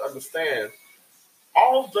people to understand.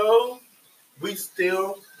 Although we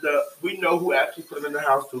know who actually put them in the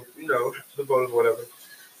house to, the voters, whatever.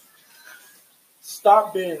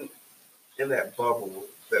 Stop being in that bubble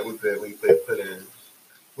that we've been put in.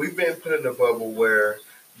 We've been put in a bubble where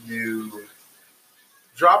you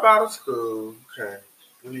drop out of school. Okay,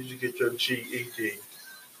 you need to get your GED.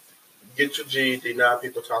 Get your GED. Now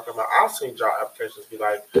people talking about, I've seen job applications be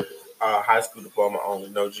like, high school diploma only,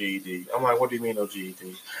 no GED. I'm like, what do you mean no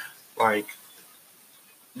GED? Like,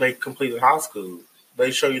 they completed high school.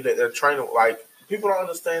 They show you that they're training. Like, people don't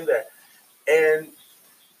understand that. And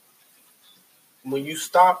when you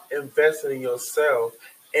stop investing in yourself,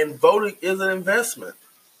 and voting is an investment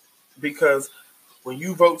because when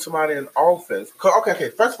you vote somebody in office, okay,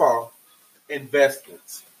 first of all,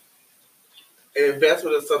 investments. An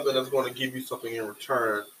investment is something that's going to give you something in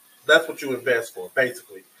return. That's what you invest for,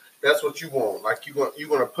 basically. That's what you want. Like you're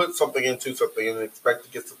going to put something into something and expect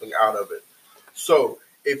to get something out of it. So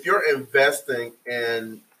if you're investing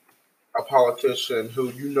in a politician who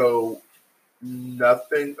you know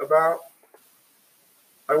nothing about,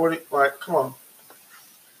 come on.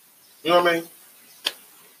 You know what I mean?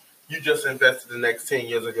 You just invested the next 10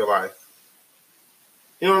 years of your life.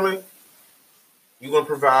 You know what I mean? You're going to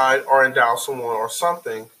provide or endow someone or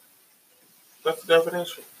something. That's the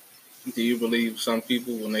definition. Do you believe some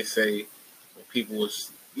people when they say people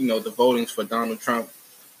was, the votings for Donald Trump,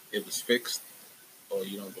 it was fixed? Or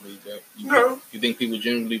you don't believe that? No. You think people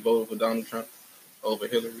generally voted for Donald Trump over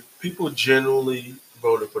Hillary? People generally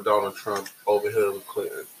voted for Donald Trump over Hillary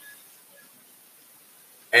Clinton.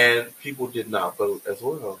 And people did not vote as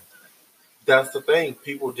well. That's the thing.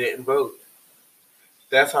 People didn't vote.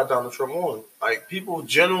 That's how Donald Trump won. Like, people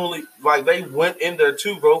generally, they went in there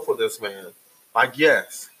to vote for this man.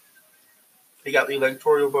 Yes. He got the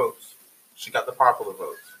electoral votes. She got the popular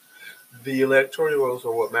votes. The electoral votes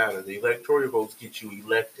are what matter. The electoral votes get you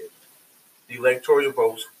elected. The electoral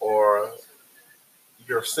votes are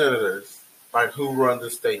your senators, who run the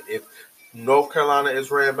state. If North Carolina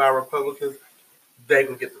is ran by Republicans, they're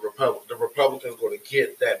going to get the Republicans going to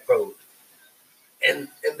get that vote. And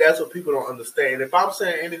that's what people don't understand. If I'm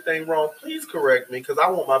saying anything wrong, please correct me because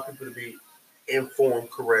I want my people to be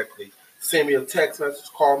informed correctly. Send me a text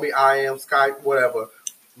message, call me, IM, Skype, whatever.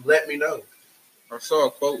 Let me know. I saw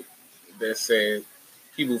a quote that said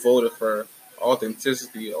people voted for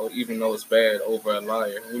authenticity, or even though it's bad, over a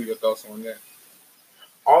liar. What are your thoughts on that?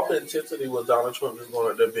 Authenticity was Donald Trump just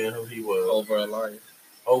going up there being who he was. Over a liar.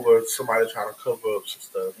 Over somebody trying to cover up some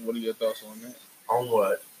stuff. What are your thoughts on that? On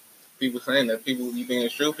what? People saying that you being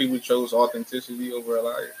true, people chose authenticity over a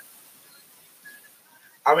liar.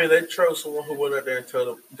 I mean, they chose someone who went up there and told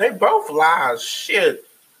them. They both lies. Shit.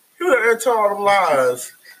 He went up there and told all them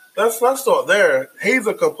lies. Let's start there. He's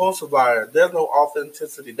a compulsive liar. There's no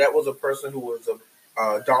authenticity. That was a person who was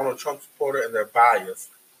a Donald Trump supporter, and they're biased.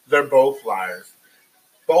 They're both liars.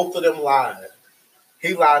 Both of them lied.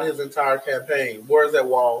 He lied his entire campaign. Where's that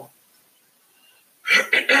wall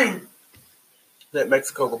that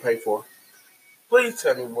Mexico will pay for? Please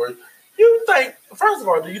tell me where. You think, first of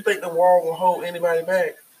all, do you think the wall will hold anybody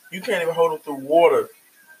back? You can't even hold them through water.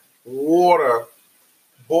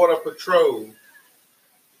 Border patrol.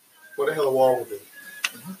 What the hell a wall will do?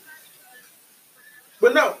 Mm-hmm.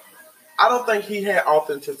 But no, I don't think he had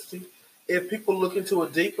authenticity. If people look into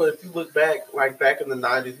it deeper, if you look back, back in the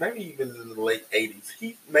 90s, maybe even in the late 80s,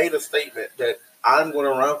 he made a statement that I'm going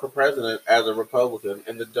to run for president as a Republican,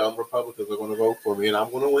 and the dumb Republicans are going to vote for me, and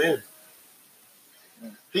I'm going to win.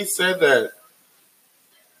 He said that.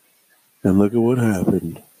 And look at what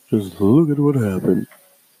happened. Just look at what happened.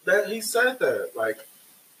 That he said that.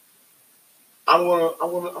 I'm gonna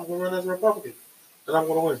run as a Republican, and I'm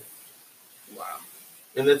gonna win. Wow.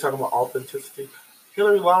 And they're talking about authenticity.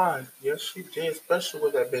 Hillary lied. Yes, she did, especially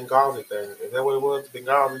with that Benghazi thing. Is that what it was,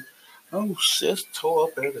 Benghazi? Oh, shit, tore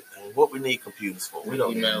up everything. What we need computers for. We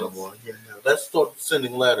don't need no more. Yeah, no. Let's start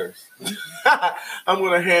sending letters. I'm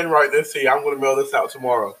going to handwrite this here. I'm going to mail this out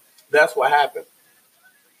tomorrow. That's what happened.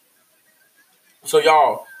 So,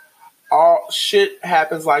 y'all, all shit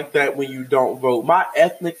happens like that when you don't vote. My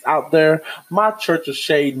ethnics out there, my Church of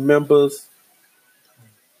Shade members,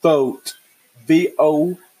 vote.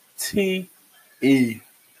 VOTE.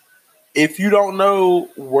 If you don't know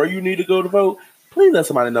where you need to go to vote, please let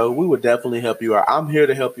somebody know. We would definitely help you out. I'm here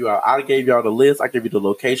to help you out. I gave y'all the list. I gave you the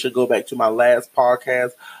location. Go back to my last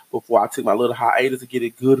podcast before I took my little hiatus to get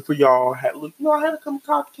it good for y'all. I had to come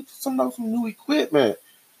talk, get some new equipment.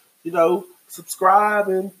 Subscribe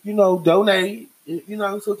and, donate,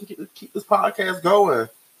 so to keep this podcast going.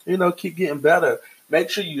 Keep getting better. Make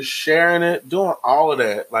sure you're sharing it, doing all of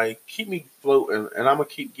that. Keep me floating, and I'm going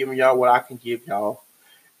to keep giving y'all what I can give y'all.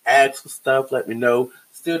 Ask for stuff, let me know.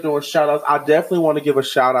 Still doing shout-outs. I definitely want to give a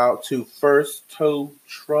shout-out to First Choice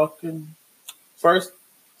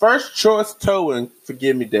Towing.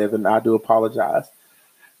 Forgive me, Devin. I do apologize.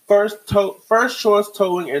 First Choice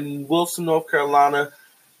Towing in Wilson, North Carolina.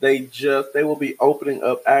 They will be opening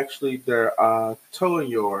up, actually, their towing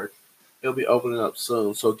yard. It'll be opening up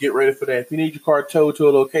soon, so get ready for that. If you need your car towed to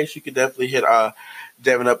a location, you can definitely hit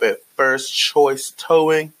Devin up at First Choice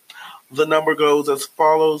Towing. The number goes as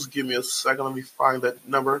follows. Give me a second. Let me find that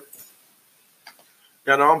number.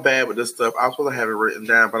 Now, I'm bad with this stuff. I was supposed to have it written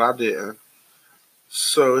down, but I didn't.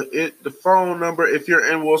 So the phone number, if you're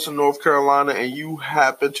in Wilson, North Carolina, and you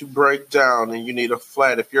happen to break down and you need a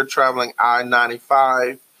flat, if you're traveling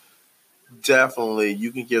I-95, definitely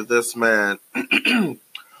you can give this man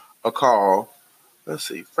a call. Let's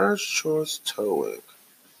see, First Choice Towing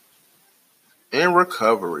and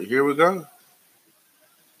Recovery. Here we go.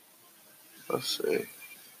 Let's see.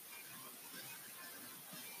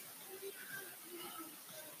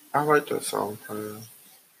 I like that song, man.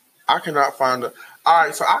 I cannot find it. All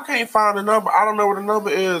right, so I can't find the number. I don't know what the number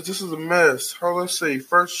is. This is a mess. Oh, let's see.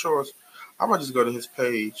 First Choice. I'm going to just go to his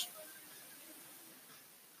page.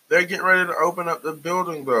 They're getting ready to open up the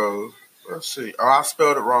building, though. Let's see. Oh, I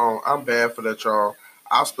spelled it wrong. I'm bad for that, y'all.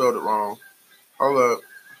 I spelled it wrong. Hold up.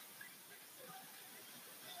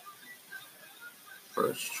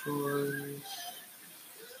 First Choice.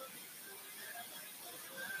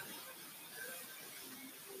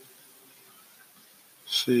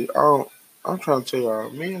 See, I'm trying to tell y'all,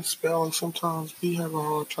 me and spelling sometimes we have a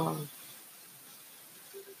hard time.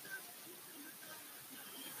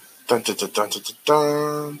 Dun, dun, dun, dun, dun,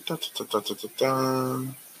 dun, dun, dun, dun, dun, dun,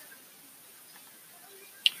 dun.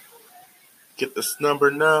 Get this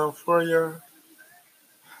number now for you.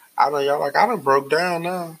 I know y'all like, I done broke down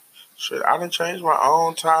now. Shit, I done changed my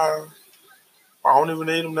own tire. I don't even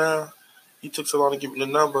need him now. He took so long to give me the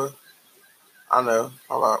number. I know.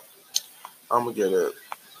 Hold up. I'm going to get it.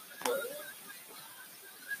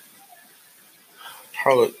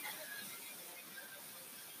 Hold it.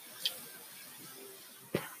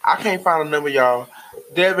 I can't find a number, y'all.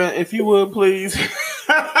 Devin, if you would, please.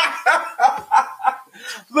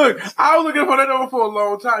 Look, I was looking for that number for a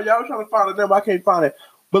long time. Y'all was trying to find a number. I can't find it.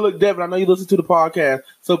 But look, Devin, I know you listen to the podcast.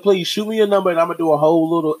 So please shoot me a number and I'm going to do a whole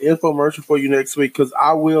little infomercial for you next week because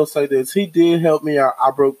I will say this. He did help me out. I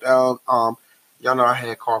broke down. Y'all know I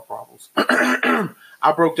had car problems.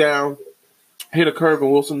 I broke down, hit a curve in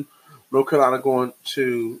Wilson, North Carolina going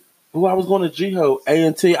to, I was going to GHO,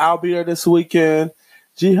 A&T. I'll be there this weekend.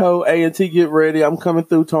 GHO, A&T, get ready. I'm coming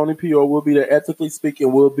through. Tony P.O. will be there. Ethically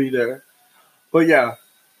Speaking, we'll be there. But yeah,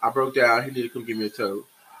 I broke down. He needed to come give me a tow.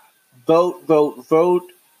 Vote, vote,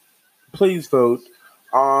 vote. Please vote.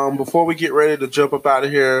 Before we get ready to jump up out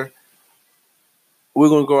of here, we're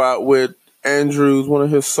going to go out with Andrew's, one of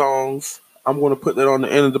his songs. I'm going to put that on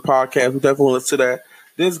the end of the podcast. We definitely listen to that.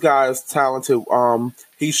 This guy is talented.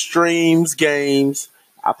 He streams games.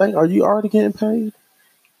 I think, are you already getting paid?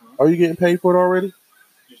 Are you getting paid for it already?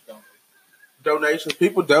 Just don't. Donations.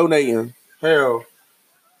 People donating. Hell.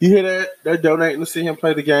 You hear that? They're donating to see him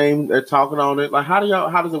play the game. They're talking on it. Like, how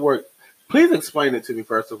does it work? Please explain it to me,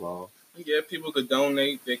 first of all. Yeah, people could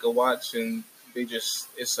donate. They could watch, and it's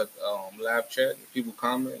a live chat. And people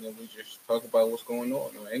comment, and then we just talk about what's going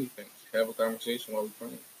on or anything. Have a conversation while we're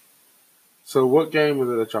playing. So, what game is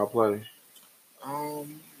it that y'all play?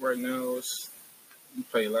 Right now we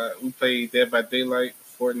play a lot. We play Dead by Daylight,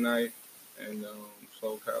 Fortnite, and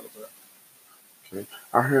Soul Calibur. Okay,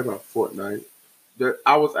 I heard about Fortnite.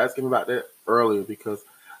 I was asking about that earlier because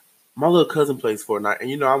my little cousin plays Fortnite, and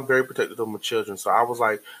you know I'm very protective of my children. So I was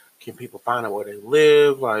like, can people find out where they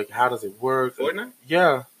live? Like, how does it work? Fortnite?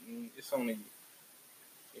 Yeah. It's only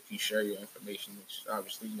if you share your information, which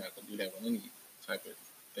obviously you're not gonna do that with any type of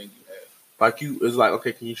thing you have. Like it's like,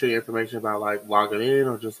 okay, can you share your information about like logging in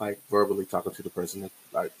or just like verbally talking to the person that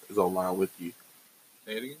like is online with you?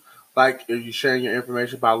 Say it again? Like, are you sharing your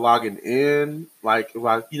information by logging in? Like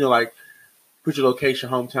you know, like put your location,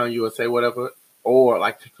 hometown, USA, whatever, or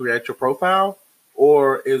like to create your profile?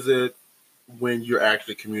 Or is it when you're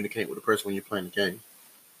actually communicating with the person when you're playing the game?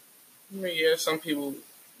 I mean, yeah, some people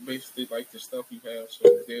basically like the stuff you have, so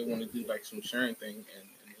they want to do like some sharing thing and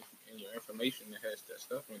your information that has that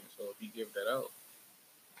stuff in it. So if you give that out,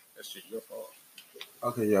 that's just your fault.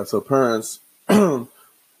 Okay, yeah. So parents,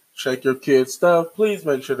 check your kids' stuff. Please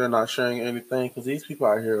make sure they're not sharing anything because these people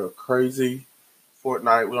out here are crazy.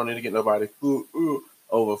 Fortnite, we don't need to get nobody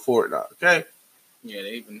over Fortnite, okay? Yeah,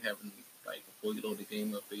 they've been having, like, before you load the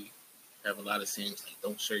game up, they have a lot of sayings like,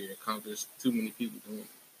 don't share your account. There's too many people doing it.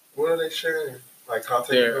 What are they sharing? Like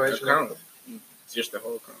contact Their information? account. Just the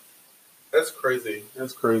whole account. That's crazy.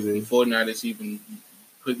 That's crazy. Fortnite is even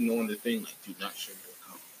putting on the thing, like, do not share your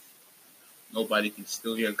account. Nobody can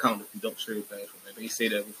steal your account if you don't share your password. Like, they say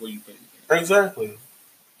that before you play the game. Exactly.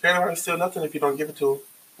 Can't nobody steal nothing if you don't give it to them.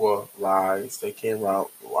 Well, lies. They can route.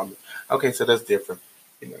 Okay, so that's different.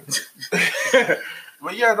 You know.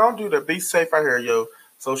 But yeah, don't do that. Be safe out here, yo.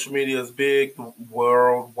 Social media is big. The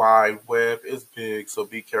World Wide Web is big, so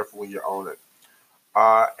be careful when you're on it.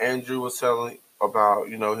 Andrew was telling about,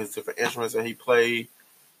 you know, his different instruments that he played.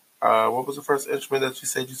 What was the first instrument that you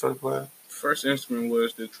said you started playing? First instrument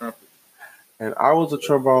was the trumpet. And I was a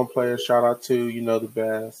trombone player. Shout out to, the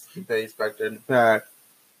bass, the bass back there in the back.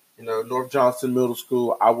 North Johnston Middle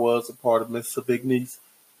School. I was a part of Miss Savigny's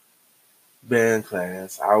band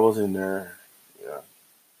class. I was in there. Yeah.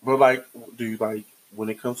 But, like, do you, like, when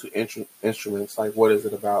it comes to instruments, like, what is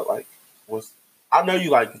it about? Like, I know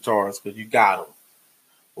you like guitars because you got them.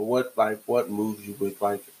 But what moves you with,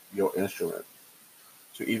 like, your instrument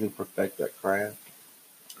to even perfect that craft?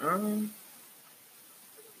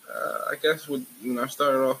 I guess when I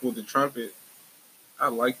started off with the trumpet, I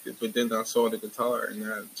liked it, but then I saw the guitar and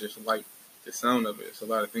I just liked the sound of it. It's a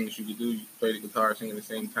lot of things you could do. You can play the guitar, sing at the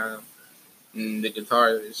same time. And the guitar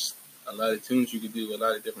is a lot of tunes you could do, a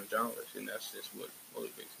lot of different genres, and that's just what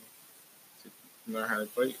motivates me to learn how to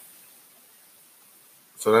play it.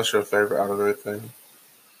 So that's your favorite out of everything?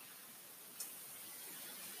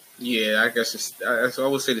 Yeah, I guess I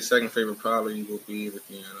would say the second favorite probably will be the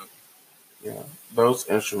piano. Yeah, those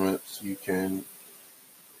instruments you can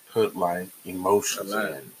put like emotions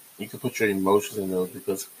in. You can put your emotions in those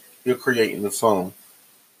because you're creating the song.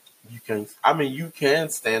 You can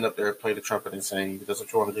stand up there and play the trumpet and sing if that's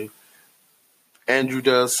what you want to do. Andrew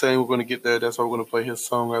does sing. We're going to get there. That's why we're going to play his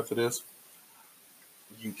song after this.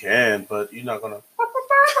 You can, but you're not going to.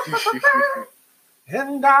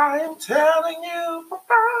 And I am telling you.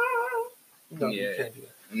 No, you can't do that.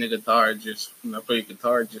 And the guitar when I played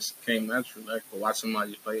guitar, just came natural. I could watch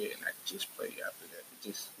somebody play it, and I could just play after that. It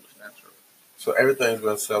just was natural. So everything's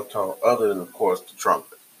been self-taught, other than, of course, the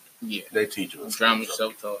trumpet. Yeah. They teach you. Drum was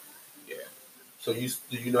self-taught. Yeah. So do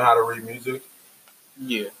you know how to read music?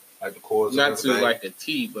 Yeah. Like the chords? Not to like a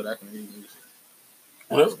T, but I can read music.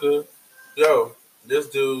 Well, that's good. Yo, this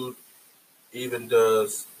dude even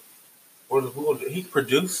does. He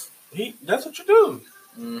produce? That's what you do.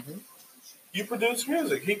 Mm-hmm. You produce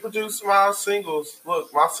music. He produced my singles.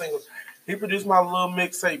 Look, my singles. He produced my little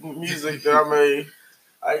mixtape music that I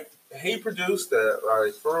made. He produced that,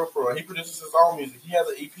 like, for real. He produces his own music. He has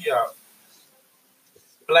an EP out.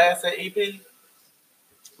 Blast that EP.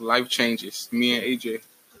 Life Changes. Me and AJ.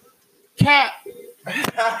 Cat.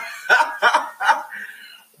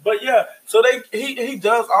 But yeah, so he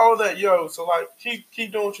does all of that, yo. So like,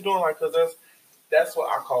 keep doing what you're doing, like, cause that's what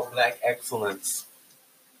I call black excellence.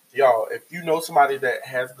 Y'all, if you know somebody that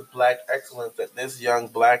has the black excellence that this young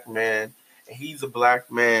black man, and he's a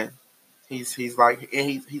black man, he's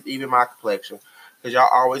even my complexion. Cause y'all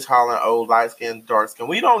always hollering, oh, light skin, dark skin.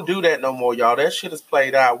 We don't do that no more, y'all. That shit is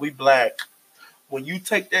played out. We black. When you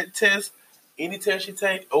take that test, any test you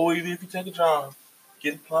take, or even if you take a job,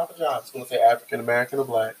 get applying for jobs. It's gonna say African American or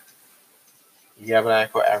black. You have an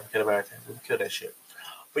act for African American. We kill that shit.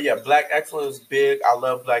 But yeah, black excellence is big. I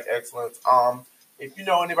love black excellence. If you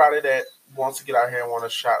know anybody that wants to get out here and want to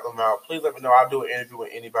shout them out, please let me know. I'll do an interview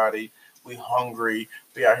with anybody. We hungry.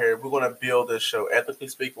 We out here. We're going to build this show. Ethically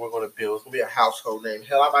speaking, we're going to build. It's going to be a household name.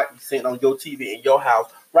 Hell, I might be sitting on your TV in your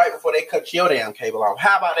house right before they cut your damn cable off.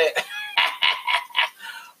 How about that?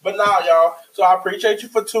 But now, y'all. So I appreciate you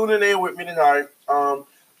for tuning in with me tonight.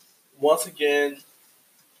 Once again,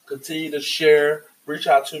 continue to share. Reach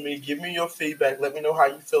out to me. Give me your feedback. Let me know how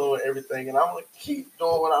you feeling with everything. And I'm going to keep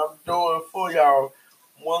doing what I'm doing for y'all.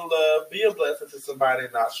 One love. Be a blessing to somebody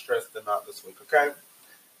not stressed them out this week, okay?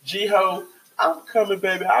 G-Ho, I'm coming,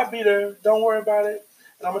 baby. I'll be there. Don't worry about it.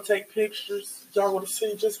 And I'm going to take pictures. Y'all want to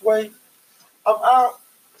see? Just wait. I'm out.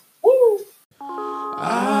 Woo!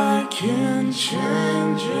 I can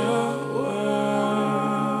change your world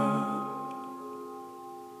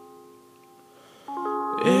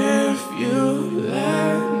if you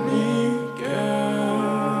let me,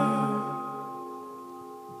 girl.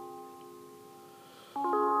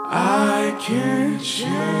 I can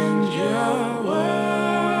change your world.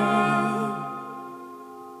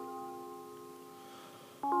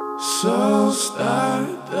 So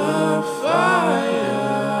start the fire.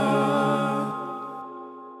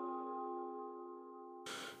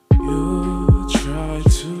 You try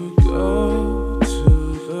to go to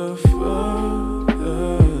the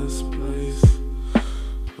furthest place,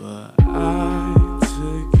 but I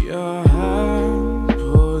took your hand,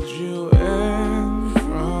 pulled you in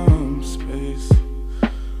from space.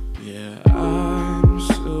 Yeah, I'm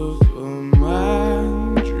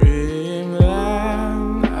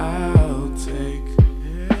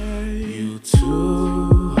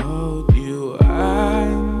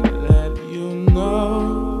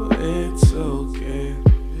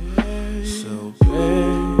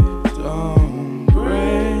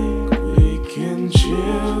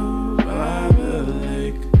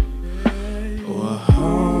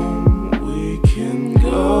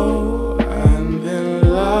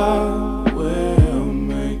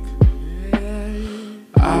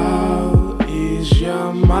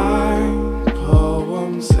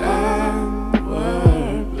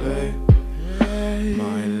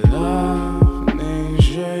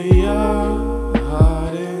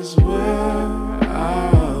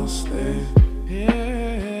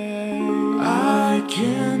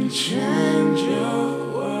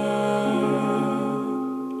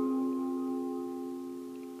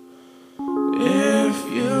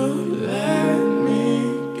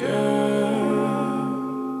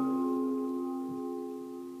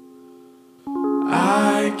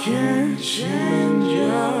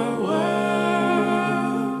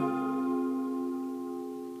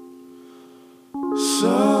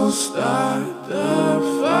Stardust.